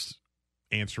honest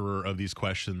answerer of these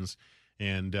questions.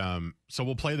 And so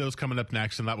we'll play those coming up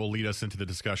next, and that will lead us into the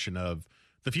discussion of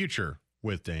the future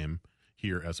with Dame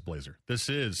here as a Blazer. This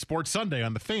is Sports Sunday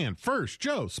on The Fan. First,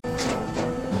 Joe.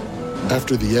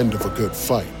 After the end of a good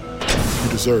fight, you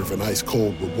deserve an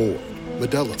ice-cold reward.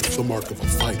 Modelo, the mark of a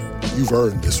fighter. You've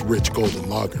earned this rich golden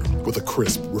lager with a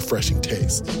crisp, refreshing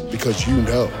taste. Because you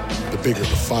know, the bigger the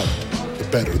fight, the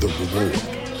better the reward.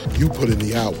 You put in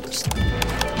the hours,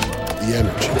 the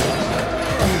energy,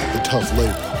 the tough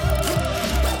labor.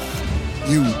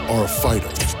 You are a fighter,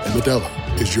 and Modelo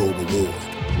is your reward.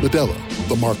 Modelo,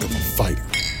 the mark of a fighter.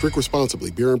 Drink responsibly.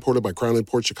 Beer imported by Crown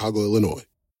Imports, Chicago, Illinois.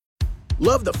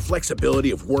 Love the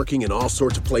flexibility of working in all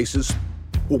sorts of places?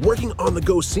 Well, working on the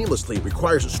go seamlessly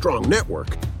requires a strong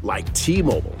network like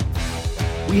T-Mobile.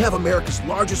 We have America's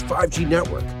largest 5G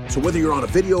network, so whether you're on a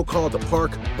video call at the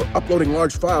park or uploading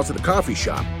large files at a coffee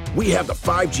shop, we have the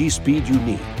 5G speed you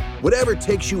need. Whatever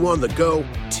takes you on the go,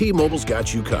 T-Mobile's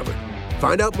got you covered.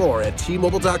 Find out more at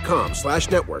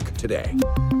T-Mobile.com/network today.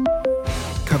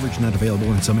 Coverage not available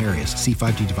in some areas. See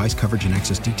 5G device coverage and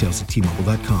access details at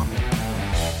T-Mobile.com.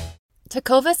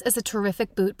 Tecovas is a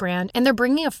terrific boot brand, and they're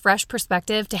bringing a fresh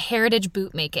perspective to heritage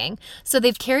boot making. So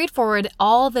they've carried forward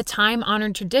all the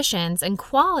time-honored traditions and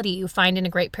quality you find in a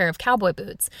great pair of cowboy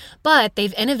boots, but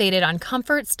they've innovated on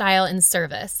comfort, style, and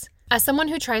service. As someone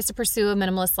who tries to pursue a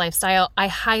minimalist lifestyle, I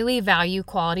highly value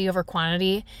quality over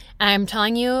quantity, and I'm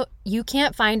telling you, you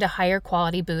can't find a higher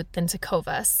quality boot than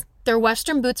Tecovas. Their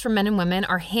Western boots for men and women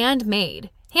are handmade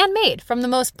from the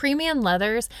most premium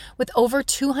leathers with over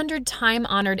 200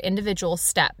 time-honored individual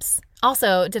steps.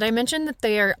 Also, did I mention that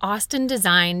they are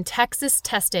Austin-designed,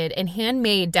 Texas-tested, and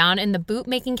handmade down in the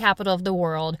boot-making capital of the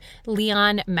world,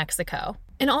 Leon, Mexico.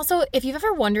 And also, if you've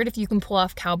ever wondered if you can pull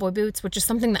off cowboy boots, which is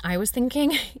something that I was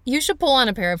thinking, you should pull on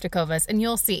a pair of Tecovas and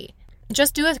you'll see.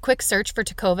 Just do a quick search for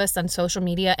Tecovas on social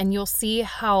media and you'll see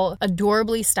how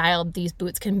adorably styled these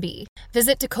boots can be.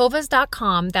 Visit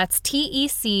tecovas.com, that's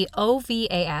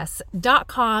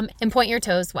TECOVAS.com, and point your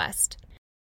toes west.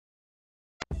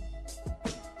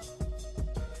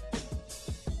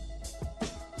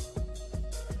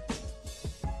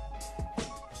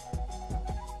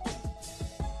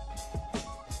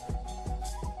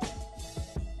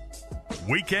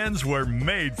 Weekends were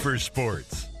made for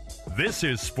sports. This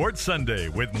is Sports Sunday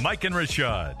with Mike and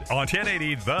Rashad on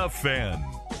 1080 The Fan.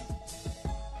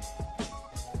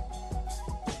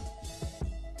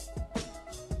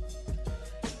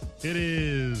 It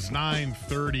is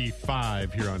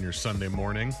 9:35 here on your Sunday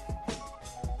morning.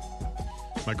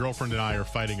 My girlfriend and I are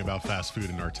fighting about fast food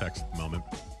in our text at the moment.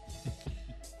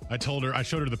 I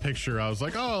showed her the picture. I was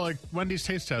like, oh, like Wendy's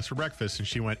taste test for breakfast. And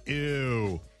she went,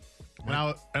 ew. And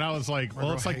I was like,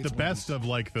 well, it's like the best of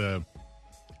like the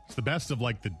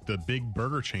big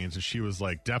burger chains. And she was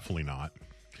like, definitely not.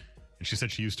 And she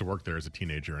said she used to work there as a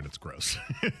teenager and it's gross.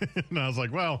 And I was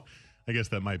like, well, I guess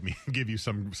that might give you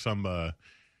some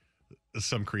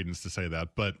credence to say that.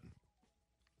 But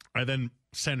I then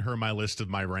sent her my list of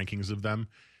my rankings of them.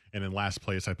 And in last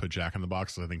place, I put Jack in the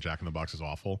Box. I think Jack in the Box is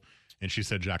awful. And she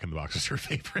said Jack in the Box is her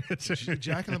favorite.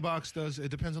 Jack in the Box it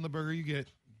depends on the burger you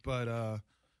get. But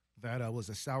that was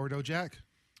a sourdough Jack.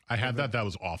 I had that. That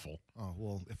was awful. Oh,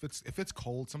 well, if it's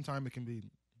cold, sometime it can be,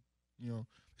 you're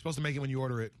supposed to make it when you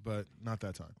order it, but not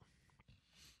that time.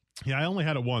 Yeah, I only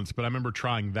had it once, but I remember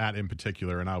trying that in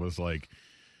particular, and I was like,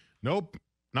 nope,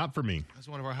 not for me. That's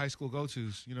one of our high school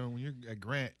go-tos. When you're at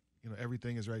Grant,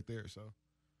 everything is right there. So,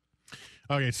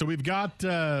 okay, so we've got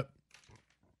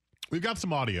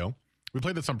some audio. We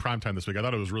played this on primetime this week. I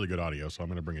thought it was really good audio, so I'm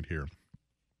going to bring it here.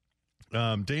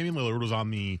 Damian Lillard was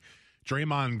on the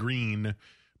Draymond Green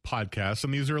podcast,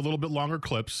 and these are a little bit longer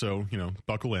clips, so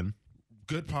buckle in.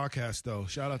 Good podcast, though.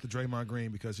 Shout out to Draymond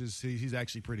Green because he's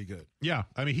actually pretty good. Yeah,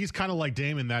 I mean, he's kind of like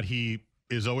Dame in that he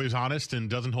is always honest and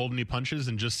doesn't hold any punches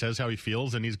and just says how he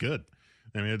feels, and he's good.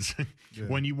 I mean, it's yeah.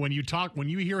 when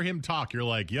you hear him talk, you're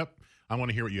like, yep, I want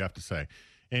to hear what you have to say.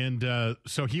 And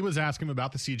so he was asking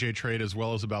about the CJ trade as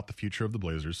well as about the future of the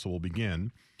Blazers. So we'll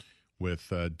begin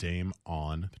with Dame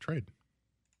on the trade.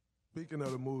 Speaking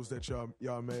of the moves that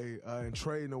y'all made and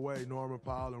trading away Norman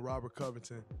Powell and Robert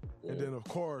Covington, and then, of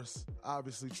course,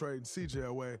 obviously trading CJ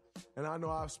away. And I know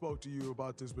I've spoke to you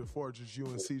about this before, just you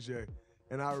and CJ.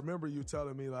 And I remember you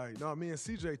telling me, like, no, me and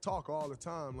CJ talk all the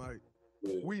time. Like,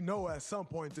 we know at some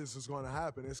point this is going to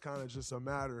happen. It's kind of just a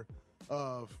matter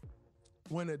of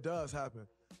when it does happen.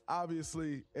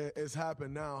 Obviously, it's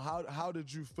happened now. How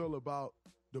did you feel about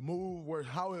the move?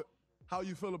 How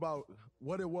you feel about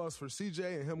what it was for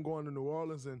CJ and him going to New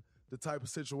Orleans and the type of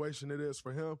situation it is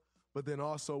for him, but then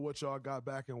also what y'all got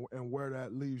back and where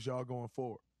that leaves y'all going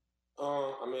forward?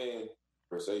 I mean,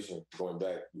 conversation going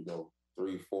back,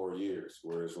 3-4 years,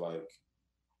 where it's like,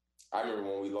 I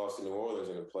remember when we lost to New Orleans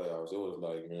in the playoffs, it was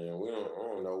like, man, I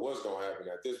don't know what's going to happen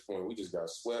at this point. We just got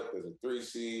swept as a 3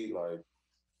 seed. Like,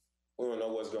 we don't know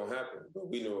what's going to happen, but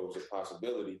we knew it was a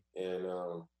possibility. And,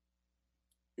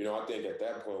 I think at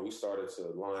that point we started to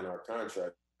line our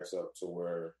contracts up to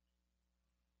where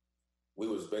we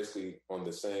was basically on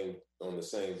the same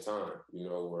time,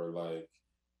 where like,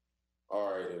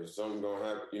 all right, if something gonna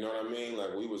happen, you know what I mean?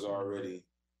 Like we was already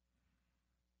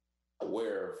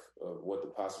aware of what the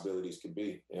possibilities could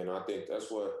be. And I think that's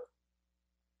what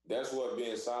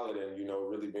being solid and,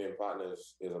 really being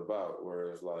partners is about, where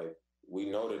it's like, we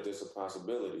know that this is a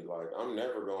possibility. Like, I'm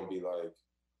never going to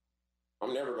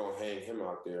hang him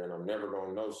out there, and I'm never going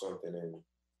to know something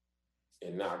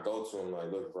and not go to him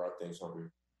like, look, bro, I think something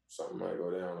might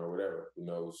go down or whatever.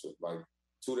 So like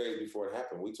 2 days before it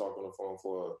happened, we talked on the phone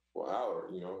for an hour,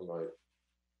 like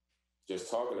just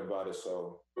talking about it.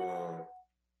 So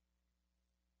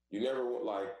you never,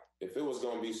 like, if it was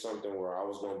going to be something where I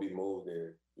was going to be moved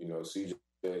and, CJ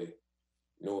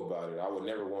knew about it, I would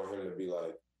never want him to be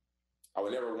like, I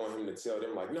would never want him to tell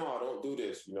them, like, no, don't do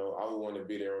this. I would want to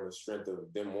be there on the strength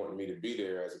of them wanting me to be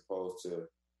there, as opposed to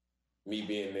me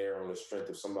being there on the strength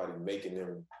of somebody making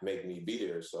them make me be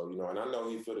there. So, and I know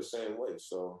he feel the same way.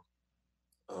 So,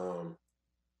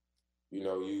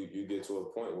 you get to a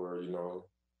point where,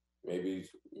 maybe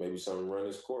something run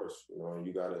its course, and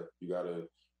you gotta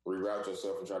reroute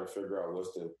yourself and try to figure out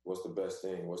what's the best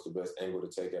thing, what's the best angle to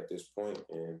take at this point.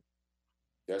 And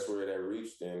that's where that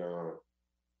reached. And,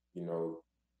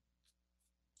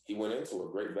 he went into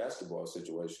a great basketball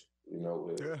situation,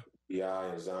 with B.I.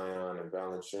 and Zion and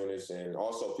Valanciunas. And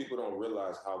also, people don't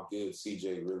realize how good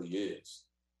CJ really is.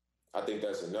 I think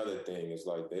that's another thing. It's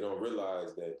like they don't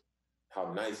realize that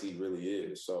how nice he really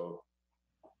is. So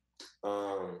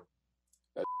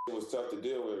that was tough to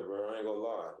deal with, bro. I ain't gonna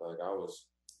lie. Like, I was,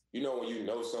 when you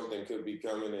know something could be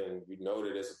coming and you know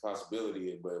that it's a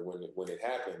possibility, but when it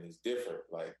happened, it's different.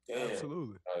 Like, damn.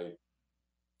 Absolutely. Like,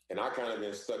 and I kind of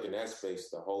been stuck in that space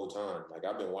the whole time. Like,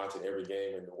 I've been watching every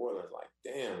game in New Orleans. Like,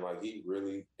 damn, like he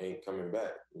really ain't coming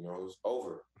back. It's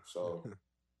over. So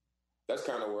that's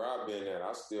kind of where I've been at.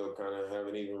 I still kind of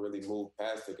haven't even really moved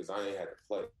past it because I ain't had to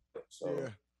play. So,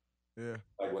 yeah.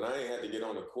 Like, when I ain't had to get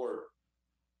on the court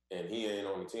and he ain't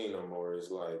on the team no more,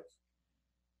 it's like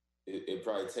it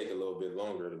probably take a little bit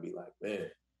longer to be like, man,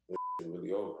 it's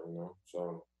really over.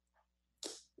 So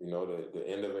the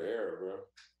end of an era, bro.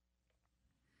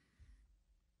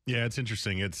 Yeah, it's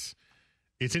interesting. It's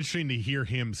interesting to hear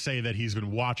him say that he's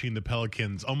been watching the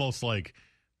Pelicans almost like,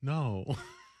 no,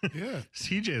 yeah,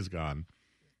 CJ is gone.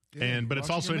 Yeah, but it's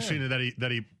also interesting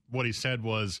that he what he said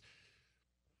was,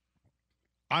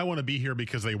 I want to be here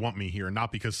because they want me here,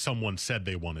 not because someone said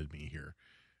they wanted me here.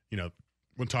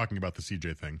 When talking about the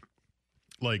CJ thing,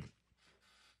 like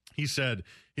he said,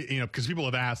 because people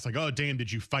have asked, like, oh, Dame,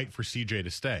 did you fight for CJ to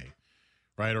stay?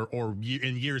 Right. Or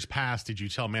in years past, did you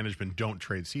tell management don't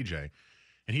trade CJ?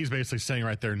 And he's basically saying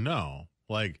right there, no.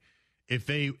 Like, if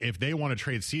they want to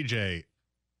trade CJ,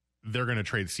 they're going to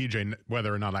trade CJ,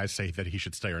 whether or not I say that he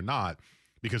should stay or not.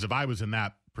 Because if I was in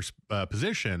that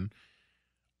position,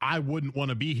 I wouldn't want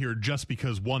to be here just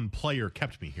because one player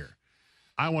kept me here.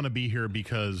 I want to be here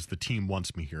because the team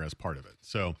wants me here as part of it.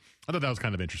 So I thought that was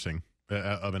kind of interesting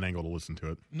of an angle to listen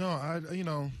to it.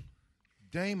 No,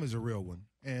 Dame is a real one.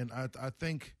 And I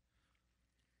think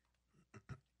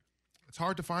it's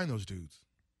hard to find those dudes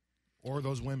or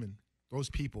those women, those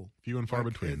people. Few and far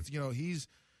between.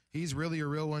 He's really a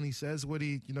real one. He says what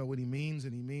he means,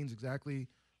 and he means exactly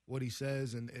what he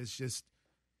says. And it's just,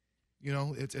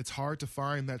 it's hard to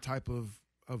find that type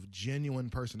of genuine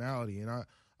personality. And I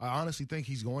honestly think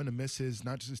he's going to miss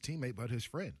not just his teammate, but his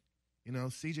friend.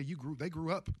 CJ, they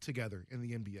grew up together in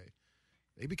the NBA.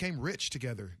 They became rich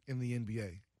together in the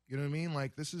NBA. You know what I mean?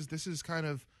 Like, this is kind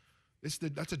of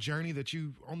that's a journey that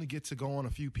you only get to go on a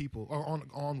few people or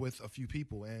on with a few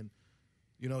people. And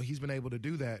he's been able to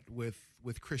do that with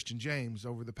Christian James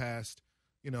over the past,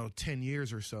 10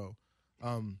 years or so.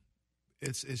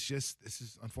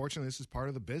 Unfortunately, this is part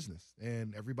of the business,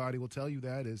 and everybody will tell you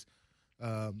that is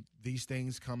these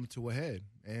things come to a head,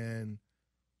 and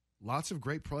lots of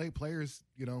great players,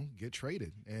 get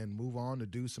traded and move on to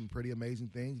do some pretty amazing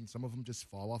things, and some of them just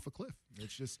fall off a cliff.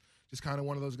 It's just kind of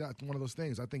one of those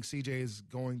things. I think CJ is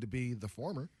going to be the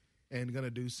former and going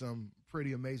to do some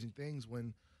pretty amazing things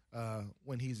when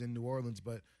he's in New Orleans.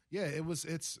 But yeah,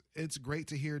 it's great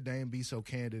to hear Dame be so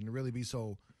candid and really be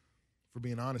so, for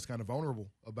being honest, kind of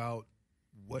vulnerable about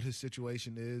what his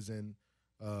situation is and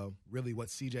really what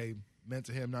CJ meant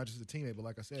to him, not just as a teammate, but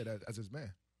like I said, as his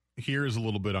man. Here's a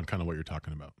little bit on kind of what you're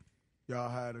talking about. Y'all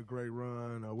had a great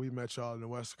run. We met y'all in the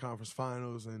Western Conference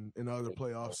Finals and in other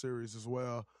playoff series as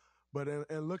well. But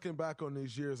in looking back on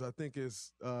these years, I think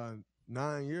it's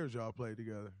 9 years y'all played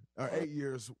together. Or 8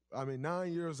 years.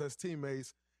 9 years as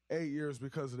teammates, 8 years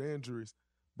because of the injuries.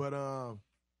 But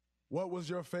what was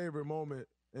your favorite moment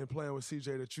in playing with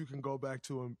CJ that you can go back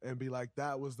to and be like,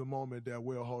 that was the moment that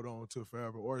we'll hold on to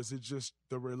forever? Or is it just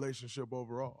the relationship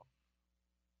overall?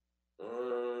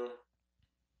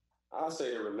 I'll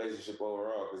say the relationship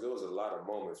overall, because there was a lot of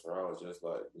moments where I was just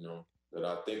like, that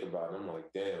I think about and I'm like,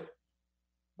 damn.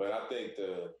 But I think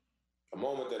the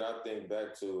moment that I think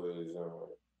back to is,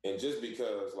 and just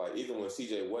because, like, even when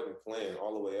CJ wasn't playing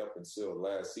all the way up until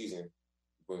last season,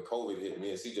 when COVID hit, me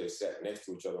and CJ sat next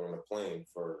to each other on the plane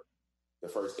for the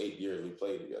first 8 years we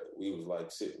played together. We was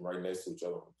like sitting right next to each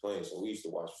other on the plane. So we used to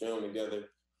watch film together.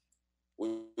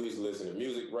 We used to listen to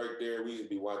music right there. We used to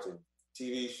be watching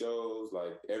TV shows,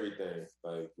 like everything.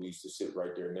 Like, we used to sit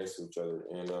right there next to each other.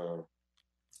 And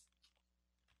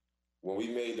when we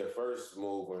made the first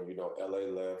move, when, LA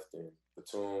left and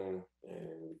Batum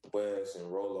and Wes and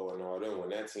Rolo and all them, when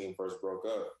that team first broke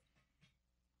up,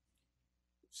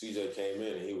 CJ came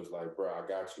in and he was like, bro, I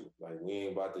got you. Like, we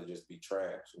ain't about to just be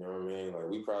trash. You know what I mean? Like,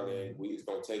 we probably ain't, it's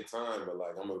going to take time, but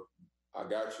like, I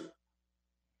got you.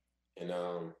 And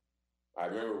I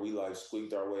remember we like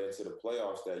squeaked our way into the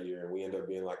playoffs that year, and we ended up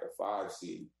being like a 5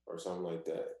 seed or something like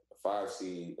that. A 5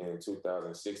 seed in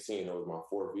 2016. It was my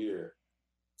 4th year.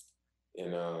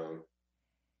 And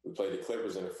we played the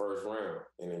Clippers in the first round.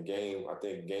 And in game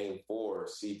 4,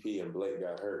 CP and Blake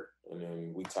got hurt. And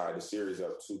then we tied the series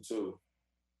up 2-2.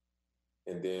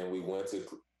 And then we went to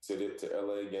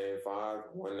LA game 5,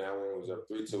 won that one, was up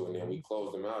 3-2. And then we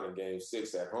closed them out in game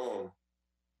 6 at home.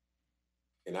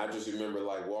 And I just remember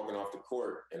like walking off the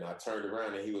court, and I turned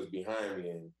around and he was behind me,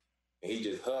 and he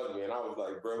just hugged me, and I was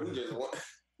like, bro, we just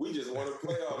won a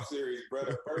playoff series, bro.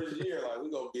 The first year, like,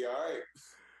 we gonna be all right.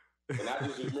 And I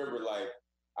just remember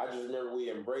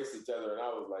we embraced each other, and I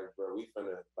was like, bro, we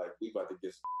about to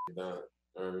get done.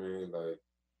 You know what I mean?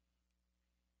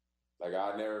 Like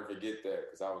I'll never forget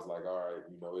that, because I was like, all right,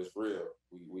 it's real.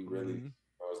 We really,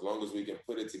 as long as we can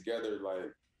put it together,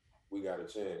 like, we got a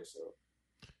chance. So.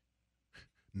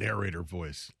 Narrator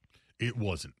voice. It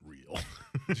wasn't real.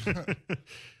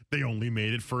 They only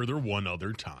made it further one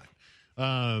other time.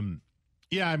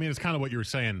 Yeah, it's kind of what you were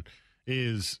saying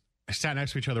is I sat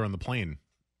next to each other on the plane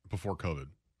before COVID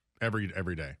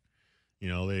every day.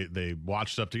 They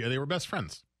watched up together. They were best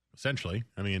friends, essentially.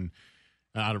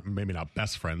 Maybe not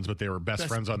best friends, but they were best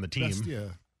friends on the team. Yeah.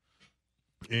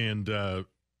 And,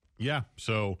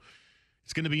 so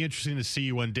it's going to be interesting to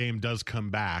see when Dame does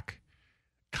come back,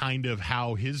 kind of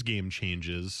how his game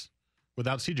changes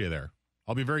without CJ there.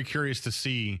 I'll be very curious to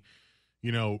see,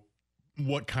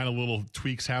 what kind of little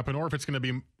tweaks happen, or if it's going to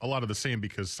be a lot of the same,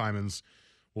 because Simons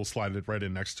will slide it right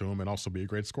in next to him and also be a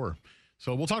great scorer.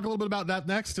 So we'll talk a little bit about that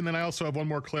next. And then I also have one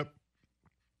more clip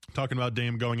talking about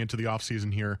Dame going into the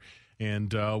offseason here.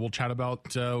 And we'll chat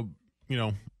about,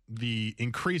 the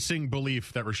increasing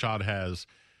belief that Rashad has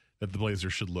that the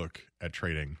Blazers should look at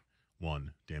trading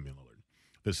one Damian Lillard.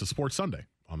 This is Sports Sunday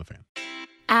on The Fan.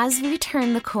 As we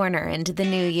turn the corner into the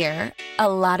new year, a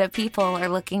lot of people are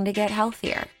looking to get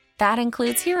healthier. That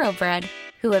includes Hero Bread,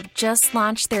 who have just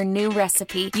launched their new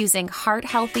recipe using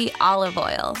heart-healthy olive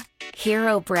oil.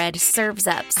 Hero Bread serves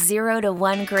up 0 to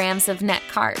 1 grams of net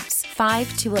carbs,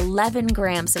 5 to 11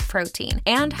 grams of protein,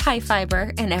 and high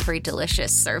fiber in every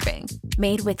delicious serving.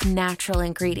 Made with natural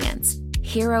ingredients,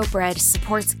 Hero Bread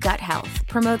supports gut health,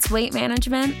 promotes weight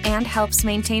management, and helps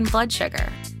maintain blood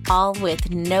sugar. All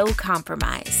with no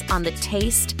compromise on the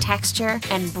taste, texture,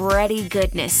 and bready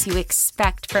goodness you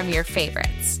expect from your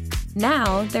favorites.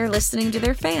 Now they're listening to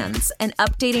their fans and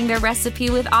updating their recipe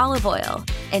with olive oil,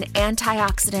 an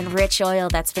antioxidant-rich oil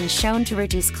that's been shown to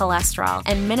reduce cholesterol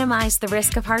and minimize the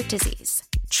risk of heart disease.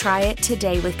 Try it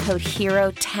today with code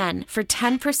HERO10 for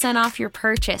 10% off your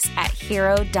purchase at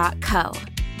hero.co.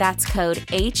 That's code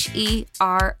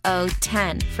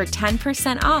HERO10 for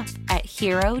 10% off at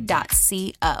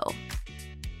hero.co.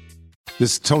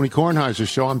 This is Tony Kornheiser's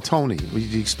show. I'm Tony.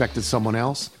 You expected someone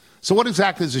else? So what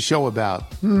exactly is the show about?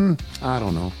 I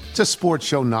don't know. It's a sports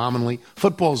show nominally.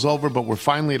 Football's over, but we're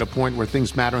finally at a point where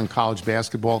things matter in college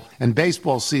basketball, and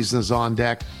baseball season is on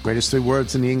deck. Greatest 3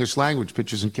 words in the English language,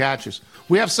 pitchers and catchers.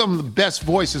 We have some of the best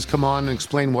voices come on and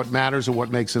explain what matters or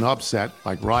what makes an upset,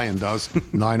 like Ryan does,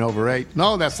 9/8.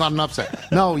 No, that's not an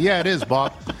upset. No, yeah, it is,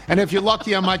 Bob. And if you're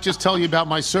lucky, I might just tell you about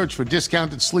my search for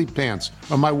discounted sleep pants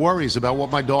or my worries about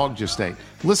what my dog just ate.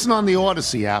 Listen on the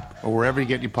Odyssey app or wherever you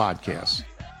get your podcasts.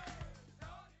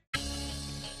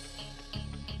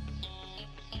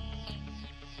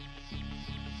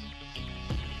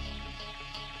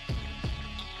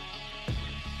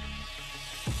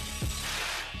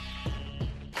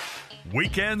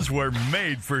 Weekends were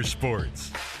made for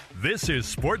sports. This is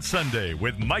Sports Sunday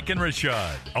with Mike and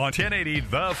Rashad on 1080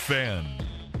 The Fan.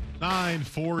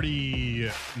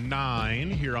 9:49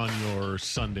 here on your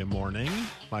Sunday morning.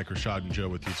 Mike, Rashad, and Joe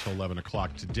with you till 11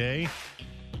 o'clock today.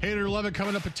 Hater 11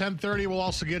 coming up at 10:30. We'll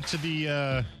also get to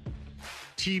the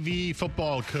TV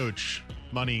football coach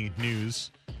money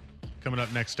news coming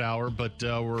up next hour. But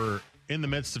we're in the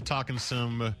midst of talking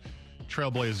some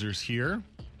Trailblazers here.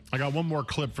 I got one more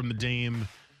clip from the Dame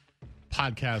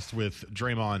podcast with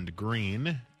Draymond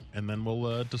Green, and then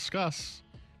we'll discuss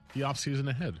the offseason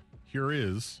ahead. Here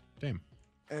is Dame.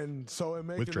 And so in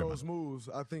making those moves,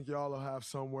 I think y'all will have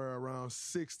somewhere around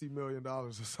 $60 million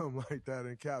or something like that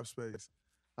in cap space.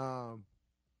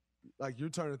 Like you're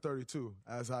turning 32,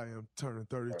 as I am turning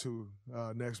 32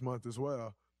 next month as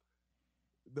well.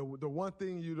 The one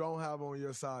thing you don't have on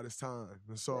your side is time.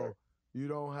 And so you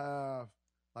don't have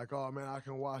like, oh, man, I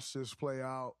can watch this play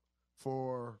out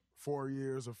for 4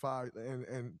 years or 5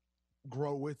 and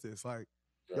grow with this. Like,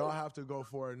 y'all have to go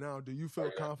for it now. Do you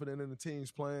feel confident in the team's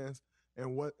plans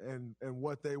and what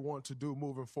they want to do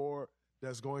moving forward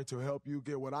that's going to help you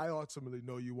get what I ultimately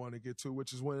know you want to get to,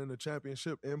 which is winning the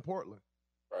championship in Portland?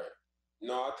 Right.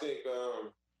 No, I think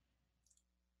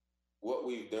what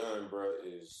we've done, bro,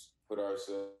 is put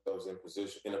ourselves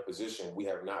in a position we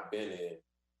have not been in.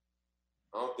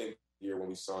 I don't think year when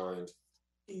we signed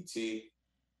E.T.,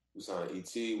 we signed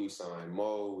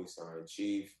Mo, we signed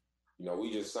Chief. You know,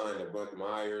 we just signed a bunch of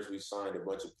Myers, we signed a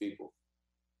bunch of people.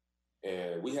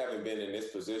 And we haven't been in this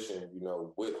position, you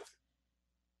know, with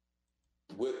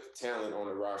talent on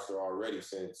the roster already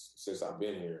since I've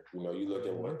been here. You know, you look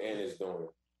at what Ant is doing,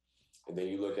 and then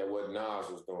you look at what Nas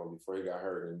was doing before he got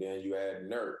hurt, and then you add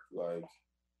Nurk, like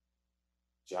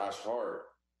Josh Hart,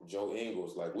 Joe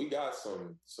Ingles. Like, we got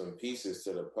some pieces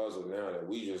to the puzzle now that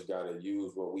we just got to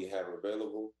use what we have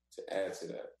available to add to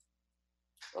that.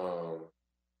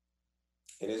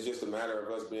 And it's just a matter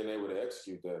of us being able to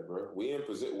execute that, bro. We in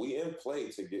play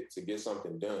to get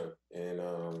something done. And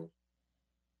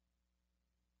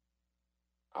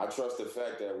I trust the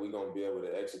fact that we're going to be able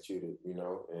to execute it, you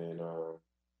know, and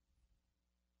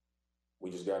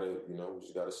we just got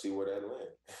to see where that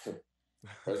lands.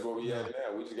 That's where we at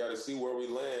now. We just got to see where we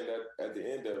land at the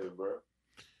end of it, bro.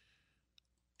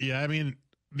 Yeah, I mean,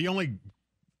 the only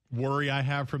worry I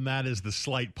have from that is the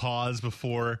slight pause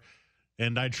before,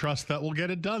 and I trust that we'll get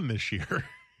it done this year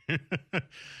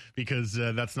because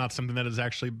that's not something that has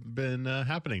actually been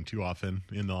happening too often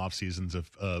in the off seasons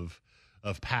of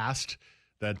past,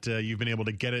 that you've been able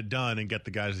to get it done and get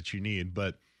the guys that you need.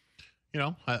 But you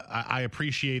know, I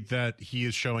appreciate that he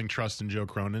is showing trust in Joe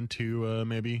Cronin to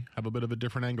maybe have a bit of a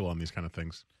different angle on these kind of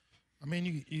things. I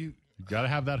mean, you got to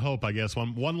have that hope, I guess.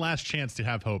 One last chance to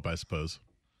have hope, I suppose.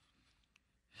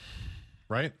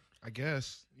 Right? I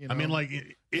guess. You know, I mean,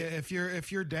 like, if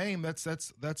you're Dame,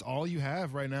 that's all you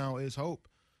have right now is hope,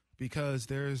 because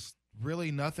there's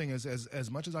really nothing. As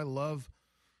much as I love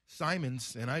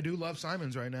Simons, and I do love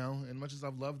Simons right now, and much as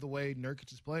I've loved the way Nurkic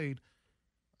has played,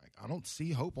 I don't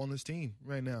see hope on this team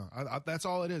right now. That's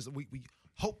all it is. We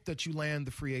hope that you land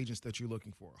the free agents that you're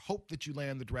looking for. Hope that you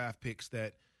land the draft picks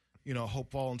that, you know, hope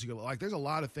fall into your, like, there's a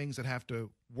lot of things that have to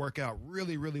work out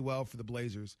really, really well for the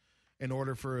Blazers in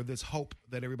order for this hope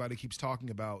that everybody keeps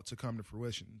talking about to come to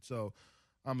fruition. So,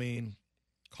 I mean,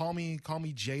 call me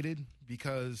jaded,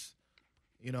 because,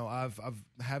 you know, I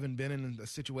haven't been in a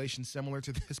situation similar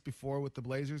to this before with the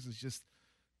Blazers.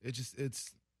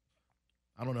 It's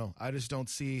I don't know. I just don't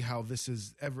see how this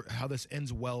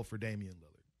ends well for Damian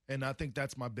Lillard. And I think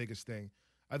that's my biggest thing.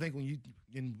 I think we've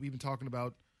been talking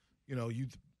about, you know,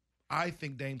 I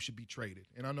think Dame should be traded.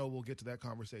 And I know we'll get to that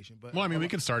conversation. But well, I mean, we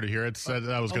can start it here. It's that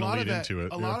was going to lead into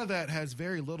it. A lot of that has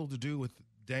very little to do with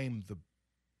Dame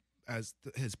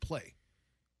his play.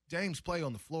 Dame's play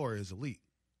on the floor is elite.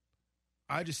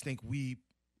 I just think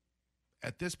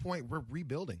at this point, we're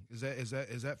rebuilding. Is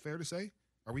that fair to say?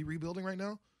 Are we rebuilding right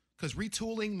now? Because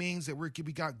retooling means that we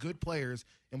got good players,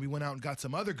 and we went out and got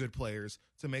some other good players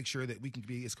to make sure that we can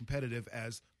be as competitive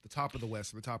as the top of the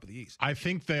West or the top of the East. I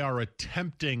think they are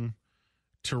attempting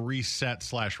to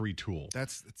reset/retool.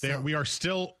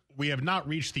 We have not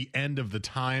reached the end of the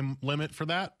time limit for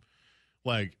that.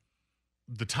 Like,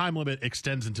 the time limit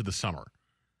extends into the summer.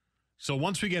 So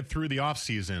once we get through the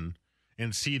offseason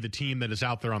and see the team that is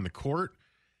out there on the court,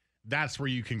 that's where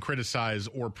you can criticize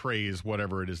or praise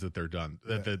whatever it is that they're done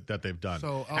that they've done.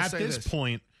 So at this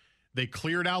point, they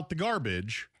cleared out the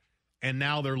garbage, and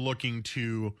now they're looking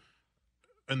to,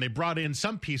 and they brought in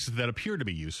some pieces that appear to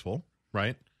be useful,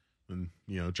 right? And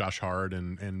Josh Hart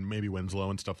and maybe Winslow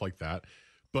and stuff like that.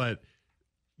 But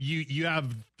you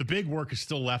have the big work is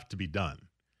still left to be done,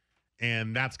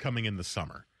 and that's coming in the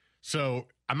summer. So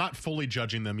I'm not fully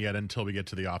judging them yet until we get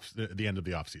to the end of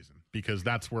the offseason, because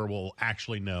that's where we'll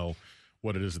actually know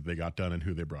what it is that they got done and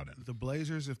who they brought in. The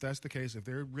Blazers, if that's the case, if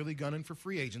they're really gunning for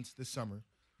free agents this summer,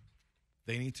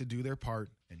 they need to do their part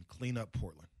and clean up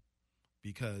Portland.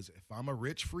 Because if I'm a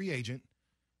rich free agent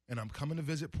and I'm coming to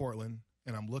visit Portland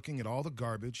and I'm looking at all the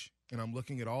garbage and I'm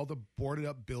looking at all the boarded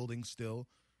up buildings still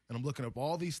and I'm looking at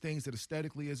all these things that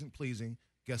aesthetically isn't pleasing,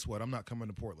 guess what? I'm not coming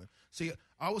to Portland. See,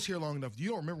 I was here long enough. You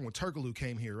don't remember when Turkoglu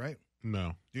came here, right?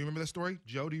 No. Do you remember that story?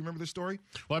 Joe, do you remember the story?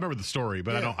 Well, I remember the story,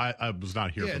 but yeah. I was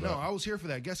not here for that. Yeah, no, I was here for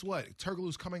that. Guess what?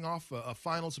 Turkoglu's coming off a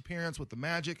finals appearance with the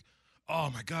Magic. Oh,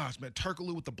 my gosh, man.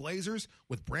 Turkoglu with the Blazers,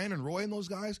 with Brandon Roy and those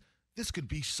guys. This could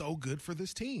be so good for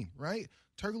this team, right?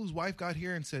 Turkoglu's wife got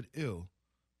here and said, ew,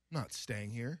 not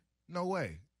staying here. No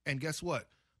way. And guess what?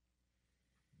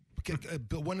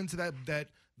 Went into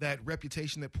that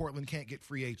reputation that Portland can't get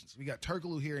free agents. We got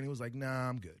Turkoglu here, and he was like, nah,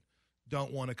 I'm good.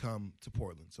 Don't want to come to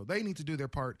Portland. So they need to do their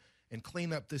part and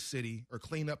clean up this city, or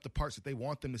clean up the parts that they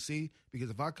want them to see, because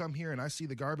if I come here and I see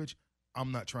the garbage,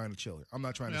 I'm not trying to chill here. I'm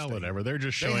not trying to stay whatever. here. They're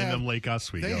just showing them Lake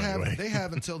Oswego anyway. They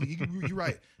have until you're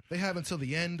right. They have until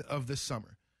the end of this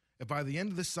summer. If by the end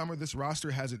of this summer this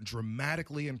roster hasn't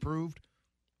dramatically improved,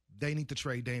 they need to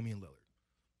trade Damian Lillard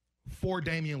for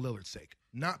Damian Lillard's sake.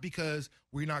 Not because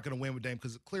we're not going to win with Dame,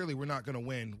 because clearly we're not going to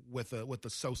win with a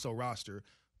so-so roster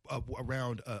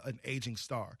around an aging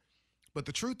star. But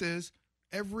the truth is,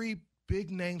 every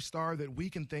big-name star that we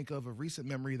can think of recent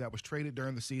memory that was traded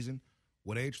during the season,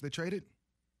 what age they traded?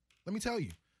 Let me tell you.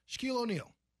 Shaquille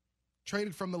O'Neal,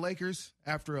 traded from the Lakers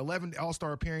after 11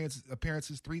 All-Star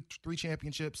appearances, three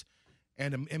championships,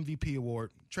 and an MVP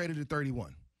award, traded at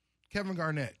 31. Kevin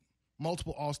Garnett,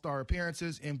 multiple All-Star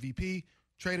appearances, MVP,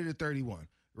 traded at 31.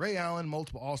 Ray Allen,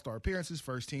 multiple All-Star appearances,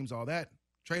 first teams, all that,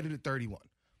 traded at 31.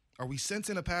 Are we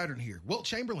sensing a pattern here? Wilt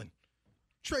Chamberlain,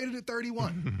 traded at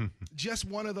 31. Just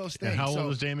one of those things. And how old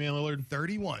was Damian Lillard?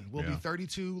 31. Will be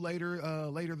 32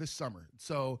 later this summer.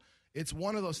 So it's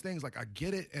one of those things. Like, I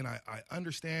get it, and I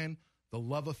understand the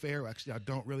love affair. Actually, I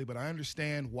don't really, but I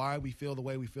understand why we feel the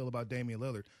way we feel about Damian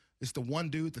Lillard. It's the one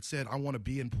dude that said, I want to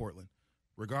be in Portland.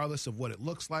 Regardless of what it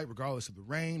looks like, regardless of the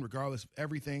rain, regardless of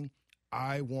everything,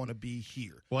 I want to be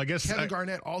here. Well, I guess Kevin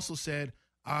Garnett also said,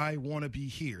 I want to be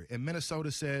here. And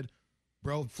Minnesota said,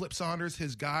 bro, Flip Saunders,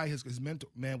 his guy, his mentor,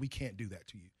 man, we can't do that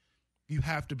to you. You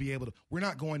have to be able to. We're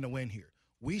not going to win here.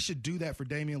 We should do that for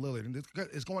Damian Lillard, and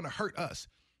it's going to hurt us.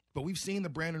 But we've seen the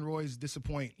Brandon Roys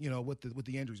disappoint, with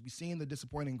the injuries. We've seen the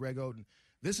disappointing Greg Oden.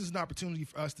 This is an opportunity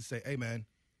for us to say, hey, man,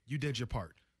 you did your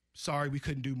part. Sorry we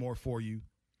couldn't do more for you.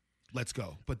 Let's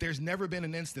go. But there's never been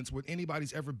an instance where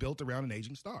anybody's ever built around an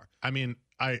aging star. I mean,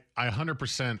 I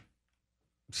 100%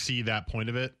 see that point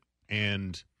of it,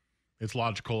 and it's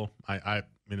logical. I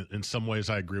mean, in some ways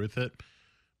I agree with it,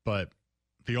 but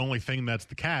the only thing that's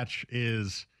the catch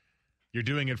is you're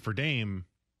doing it for Dame.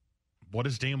 What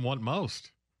does Dame want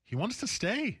most? He wants to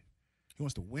stay. He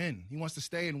wants to win. He wants to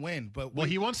stay and win. But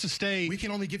he wants to stay. We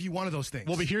can only give you one of those things.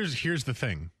 Well, but here's the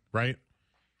thing, right?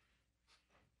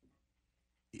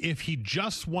 If he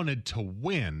just wanted to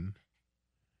win,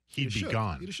 he'd be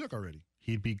gone. He'd have shook already.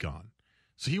 He'd be gone.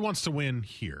 So he wants to win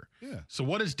here. Yeah. So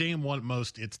what does Dame want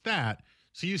most? It's that.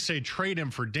 So you say trade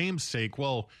him for Dame's sake.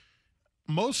 Well,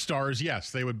 most stars,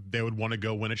 yes, they would want to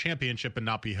go win a championship and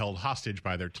not be held hostage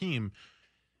by their team.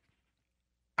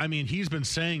 I mean, he's been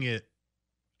saying it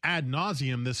ad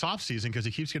nauseum this offseason because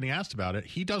he keeps getting asked about it.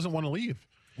 He doesn't want to leave.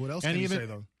 What else can he say,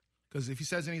 though? Because if he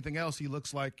says anything else, he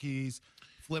looks like he's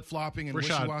flip-flopping and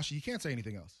wishy-washy. He can't say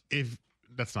anything else.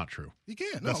 That's not true. He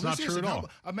can't. That's not true at all.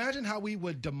 Imagine how we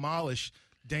would demolish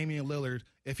Damian Lillard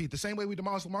if the same way we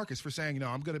demolished LaMarcus for saying,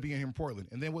 I'm going to be in here in Portland.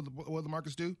 And then what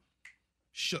LaMarcus do?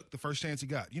 Shook the first chance he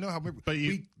got. You know how we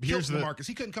killed LaMarcus.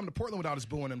 He couldn't come to Portland without us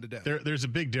booing him to death. There's a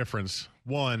big difference.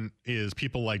 One is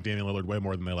people like Damian Lillard way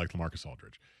more than they like LaMarcus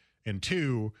Aldridge. And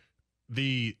two,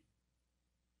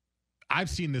 I've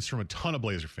seen this from a ton of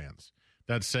Blazer fans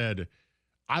that said,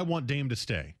 I want Dame to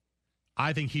stay.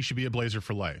 I think he should be a Blazer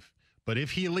for life. But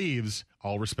if he leaves,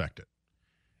 I'll respect it.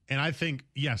 And I think,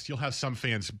 yes, you'll have some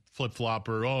fans flip-flop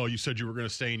or, oh, you said you were going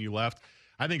to stay and you left.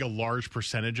 I think a large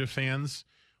percentage of fans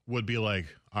would be like,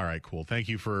 all right, cool. Thank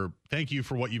you for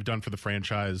what you've done for the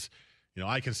franchise.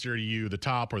 I consider you the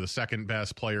top or the second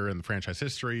best player in the franchise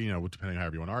history, depending on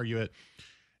however you want to argue it.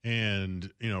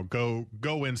 And, go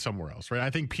in somewhere else, right?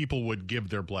 I think people would give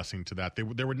their blessing to that.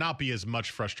 There would not be as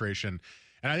much frustration.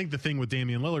 And I think the thing with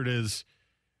Damian Lillard is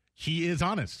he is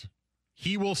honest.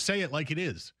 He will say it like it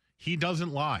is. He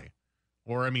doesn't lie.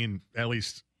 Or, at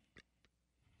least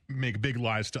make big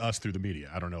lies to us through the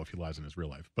media. I don't know if he lies in his real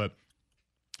life. But,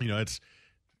 it's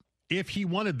if he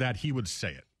wanted that, he would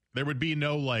say it. There would be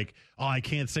no like, oh, I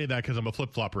can't say that because I'm a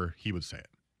flip-flopper. He would say it.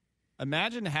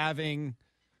 Imagine having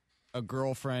a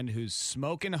girlfriend who's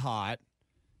smoking hot,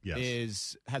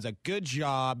 yes, has a good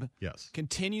job, yes,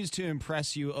 continues to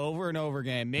impress you over and over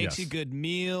again, makes you good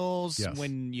meals, yes,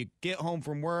 when you get home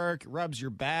from work, rubs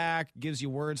your back, gives you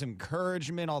words of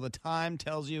encouragement all the time,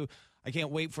 tells you, I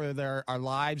can't wait for our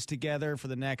lives together for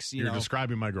the next, You're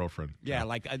describing my girlfriend. Yeah,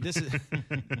 like this is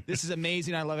this is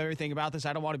amazing. I love everything about this.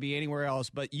 I don't want to be anywhere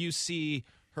else. But you see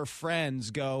her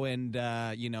friends go and,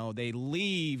 they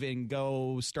leave and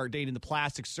go start dating the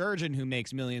plastic surgeon who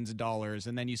makes millions of dollars.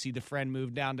 And then you see the friend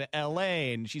move down to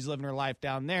L.A. and she's living her life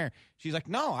down there. She's like,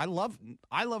 no, I love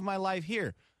my life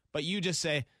here. But you just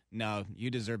say, no,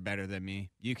 you deserve better than me.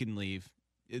 You can leave.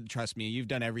 Trust me, you've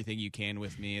done everything you can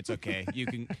with me. It's okay. You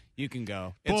can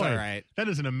go. It's all right. That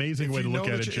is an amazing way to look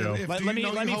at it, Joe.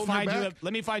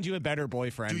 Let me find you a better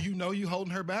boyfriend. Do you know you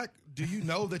holding her back? Do you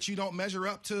know that you don't measure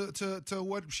up to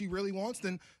what she really wants?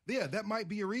 Then that might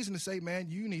be a reason to say, man,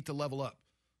 you need to level up.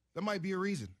 That might be a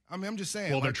reason. I'm just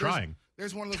saying. Well, they're trying.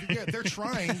 There's one of those. Yeah, they're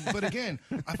trying. But again,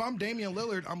 if I'm Damian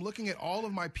Lillard, I'm looking at all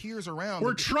of my peers around.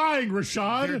 We're trying,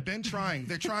 Rashad. They've been trying.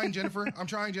 They're trying, Jennifer. I'm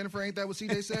trying, Jennifer. Ain't that what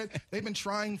CJ said? They've been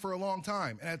trying for a long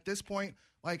time. And at this point,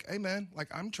 like, hey, man, like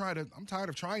I'm tired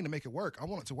of trying to make it work. I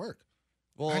want it to work.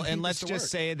 Well, and let's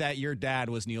just say that your dad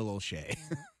was Neil O'Shea.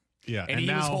 Yeah, and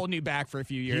he was holding you back for a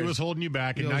few years. He was holding you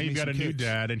back, and now you've got a new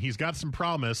dad, and he's got some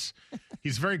promise.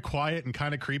 He's very quiet and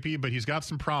kind of creepy, but he's got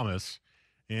some promise.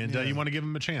 And you want to give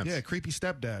him a chance. Yeah, creepy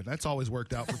stepdad. That's always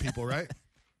worked out for people, right?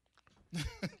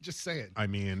 Just say it.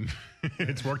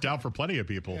 It's worked out for plenty of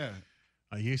people.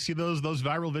 Yeah. You see those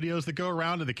viral videos that go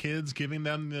around to the kids giving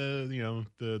them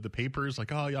the papers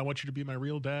like, oh, yeah, I want you to be my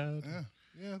real dad.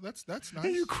 Yeah, that's nice.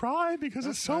 And you cry because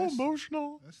it's so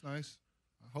emotional. That's nice.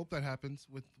 I hope that happens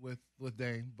with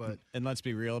Dame. And let's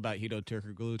be real about Hedo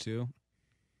Turkoglu too.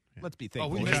 Yeah. Let's be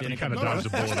thankful. We kind of dodged the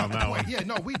bullet on that one. Yeah,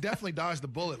 no, we definitely dodged the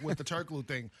bullet with the Turkoglu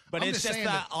thing. But it's just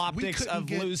the optics of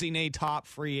losing a top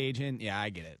free agent. Yeah,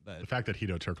 I get it. But the fact that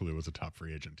Hedo Turkoglu was a top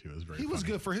free agent too is very. He was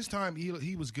good for his time.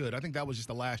 He was good. I think that was just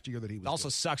the last year that he was. It also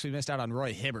sucks we missed out on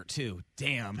Roy Hibbert too.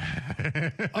 Damn.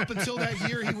 Up until that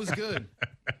year, he was good.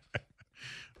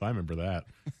 I remember that.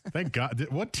 Thank God.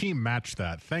 What team matched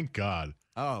that? Thank God.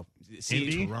 Oh,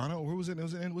 see, Toronto, or who was it?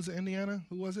 Was it Indiana?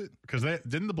 Who was it? Because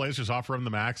didn't the Blazers offer him the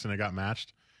max and it got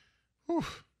matched? Whew.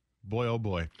 Boy, oh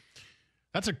boy,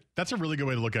 that's a really good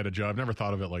way to look at it, Joe. I've never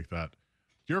thought of it like that.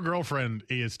 Your girlfriend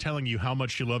is telling you how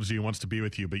much she loves you and wants to be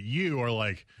with you, but you are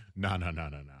like, no.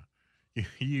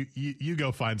 You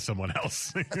go find someone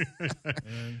else.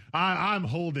 I'm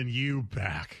holding you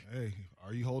back. Hey,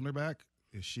 are you holding her back?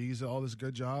 If she's all this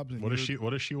good jobs, and what does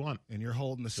she want? And you're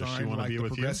holding the sign like the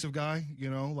progressive guy,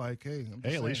 like, hey,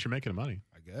 at least you're making money.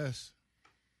 I guess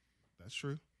that's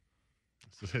true.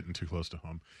 This is hitting too close to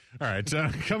home. All right,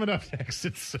 coming up next,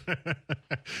 it's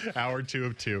hour 2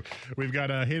 of 2. We've got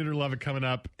Hate It or Love It coming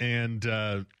up, and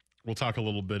we'll talk a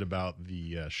little bit about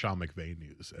the Sean McVay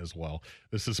news as well.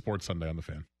 This is Sports Sunday on the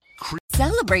Fan.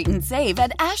 Celebrate and save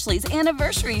at Ashley's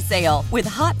Anniversary Sale. With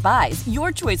Hot Buys,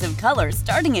 your choice of colors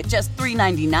starting at just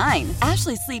 $3.99.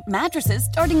 Ashley Sleep mattresses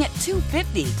starting at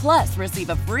 $2.50. Plus, receive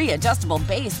a free adjustable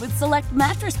base with select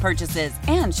mattress purchases.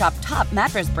 And shop top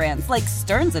mattress brands like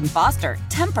Stearns & Foster,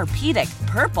 Tempur-Pedic,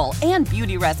 Purple, and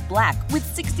Beautyrest Black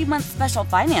with 60-month special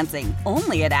financing.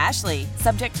 Only at Ashley.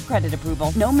 Subject to credit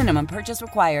approval. No minimum purchase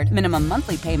required. Minimum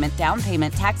monthly payment, down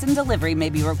payment, tax, and delivery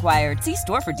may be required. See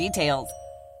store for details.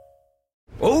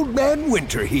 Old Man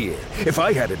Winter here. If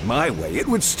I had it my way, it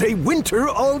would stay winter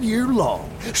all year long.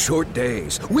 Short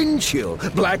days, wind chill,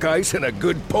 black ice, and a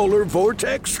good polar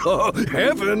vortex. Oh,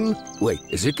 heaven! Wait,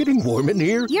 is it getting warm in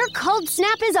here? Your cold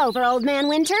snap is over, Old Man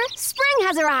Winter. Spring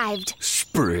has arrived.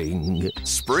 Spring.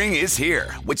 Spring is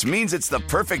here, which means it's the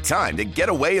perfect time to get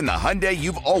away in the Hyundai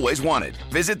you've always wanted.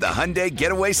 Visit the Hyundai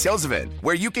Getaway Sales Event,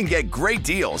 where you can get great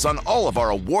deals on all of our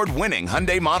award-winning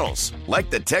Hyundai models, like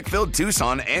the tech-filled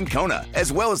Tucson and Kona,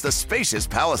 as well as the spacious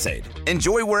Palisade.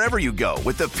 Enjoy wherever you go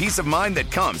with the peace of mind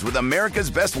that comes with America's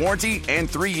best warranty and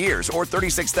 3 years or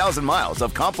 36,000 miles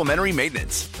of complimentary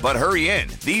maintenance. But hurry in,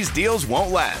 these deals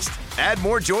won't last. Add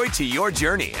more joy to your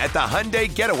journey at the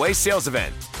Hyundai Getaway Sales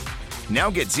Event. Now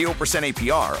get 0%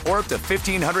 APR or up to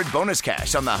 $1,500 bonus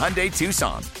cash on the Hyundai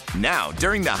Tucson. Now,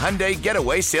 during the Hyundai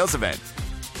Getaway Sales Event.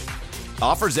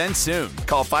 Offers end soon.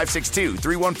 Call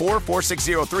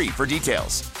 562-314-4603 for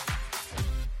details.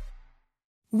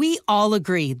 We all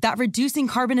agree that reducing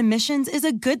carbon emissions is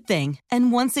a good thing.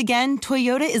 And once again,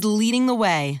 Toyota is leading the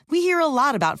way. We hear a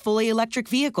lot about fully electric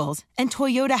vehicles, and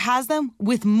Toyota has them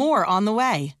with more on the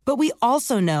way. But we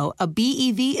also know a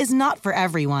BEV is not for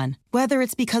everyone. Whether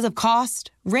it's because of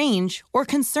cost, range, or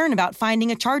concern about finding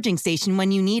a charging station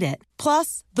when you need it.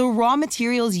 Plus, the raw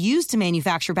materials used to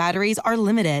manufacture batteries are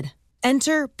limited.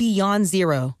 Enter Beyond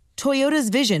Zero, Toyota's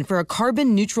vision for a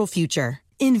carbon-neutral future.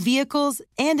 In vehicles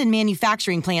and in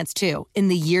manufacturing plants, too, in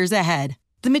the years ahead.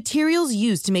 The materials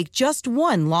used to make just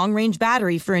one long-range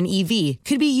battery for an EV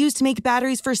could be used to make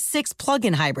batteries for 6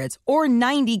 plug-in hybrids or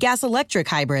 90 gas-electric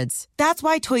hybrids. That's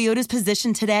why Toyota's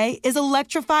position today is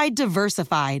electrified,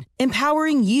 diversified,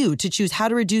 empowering you to choose how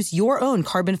to reduce your own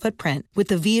carbon footprint with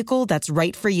the vehicle that's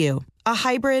right for you. A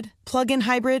hybrid, plug-in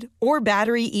hybrid, or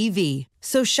battery EV.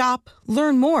 So shop,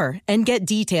 learn more, and get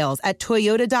details at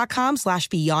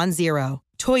toyota.com/beyondzero.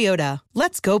 Toyota,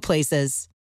 let's go places.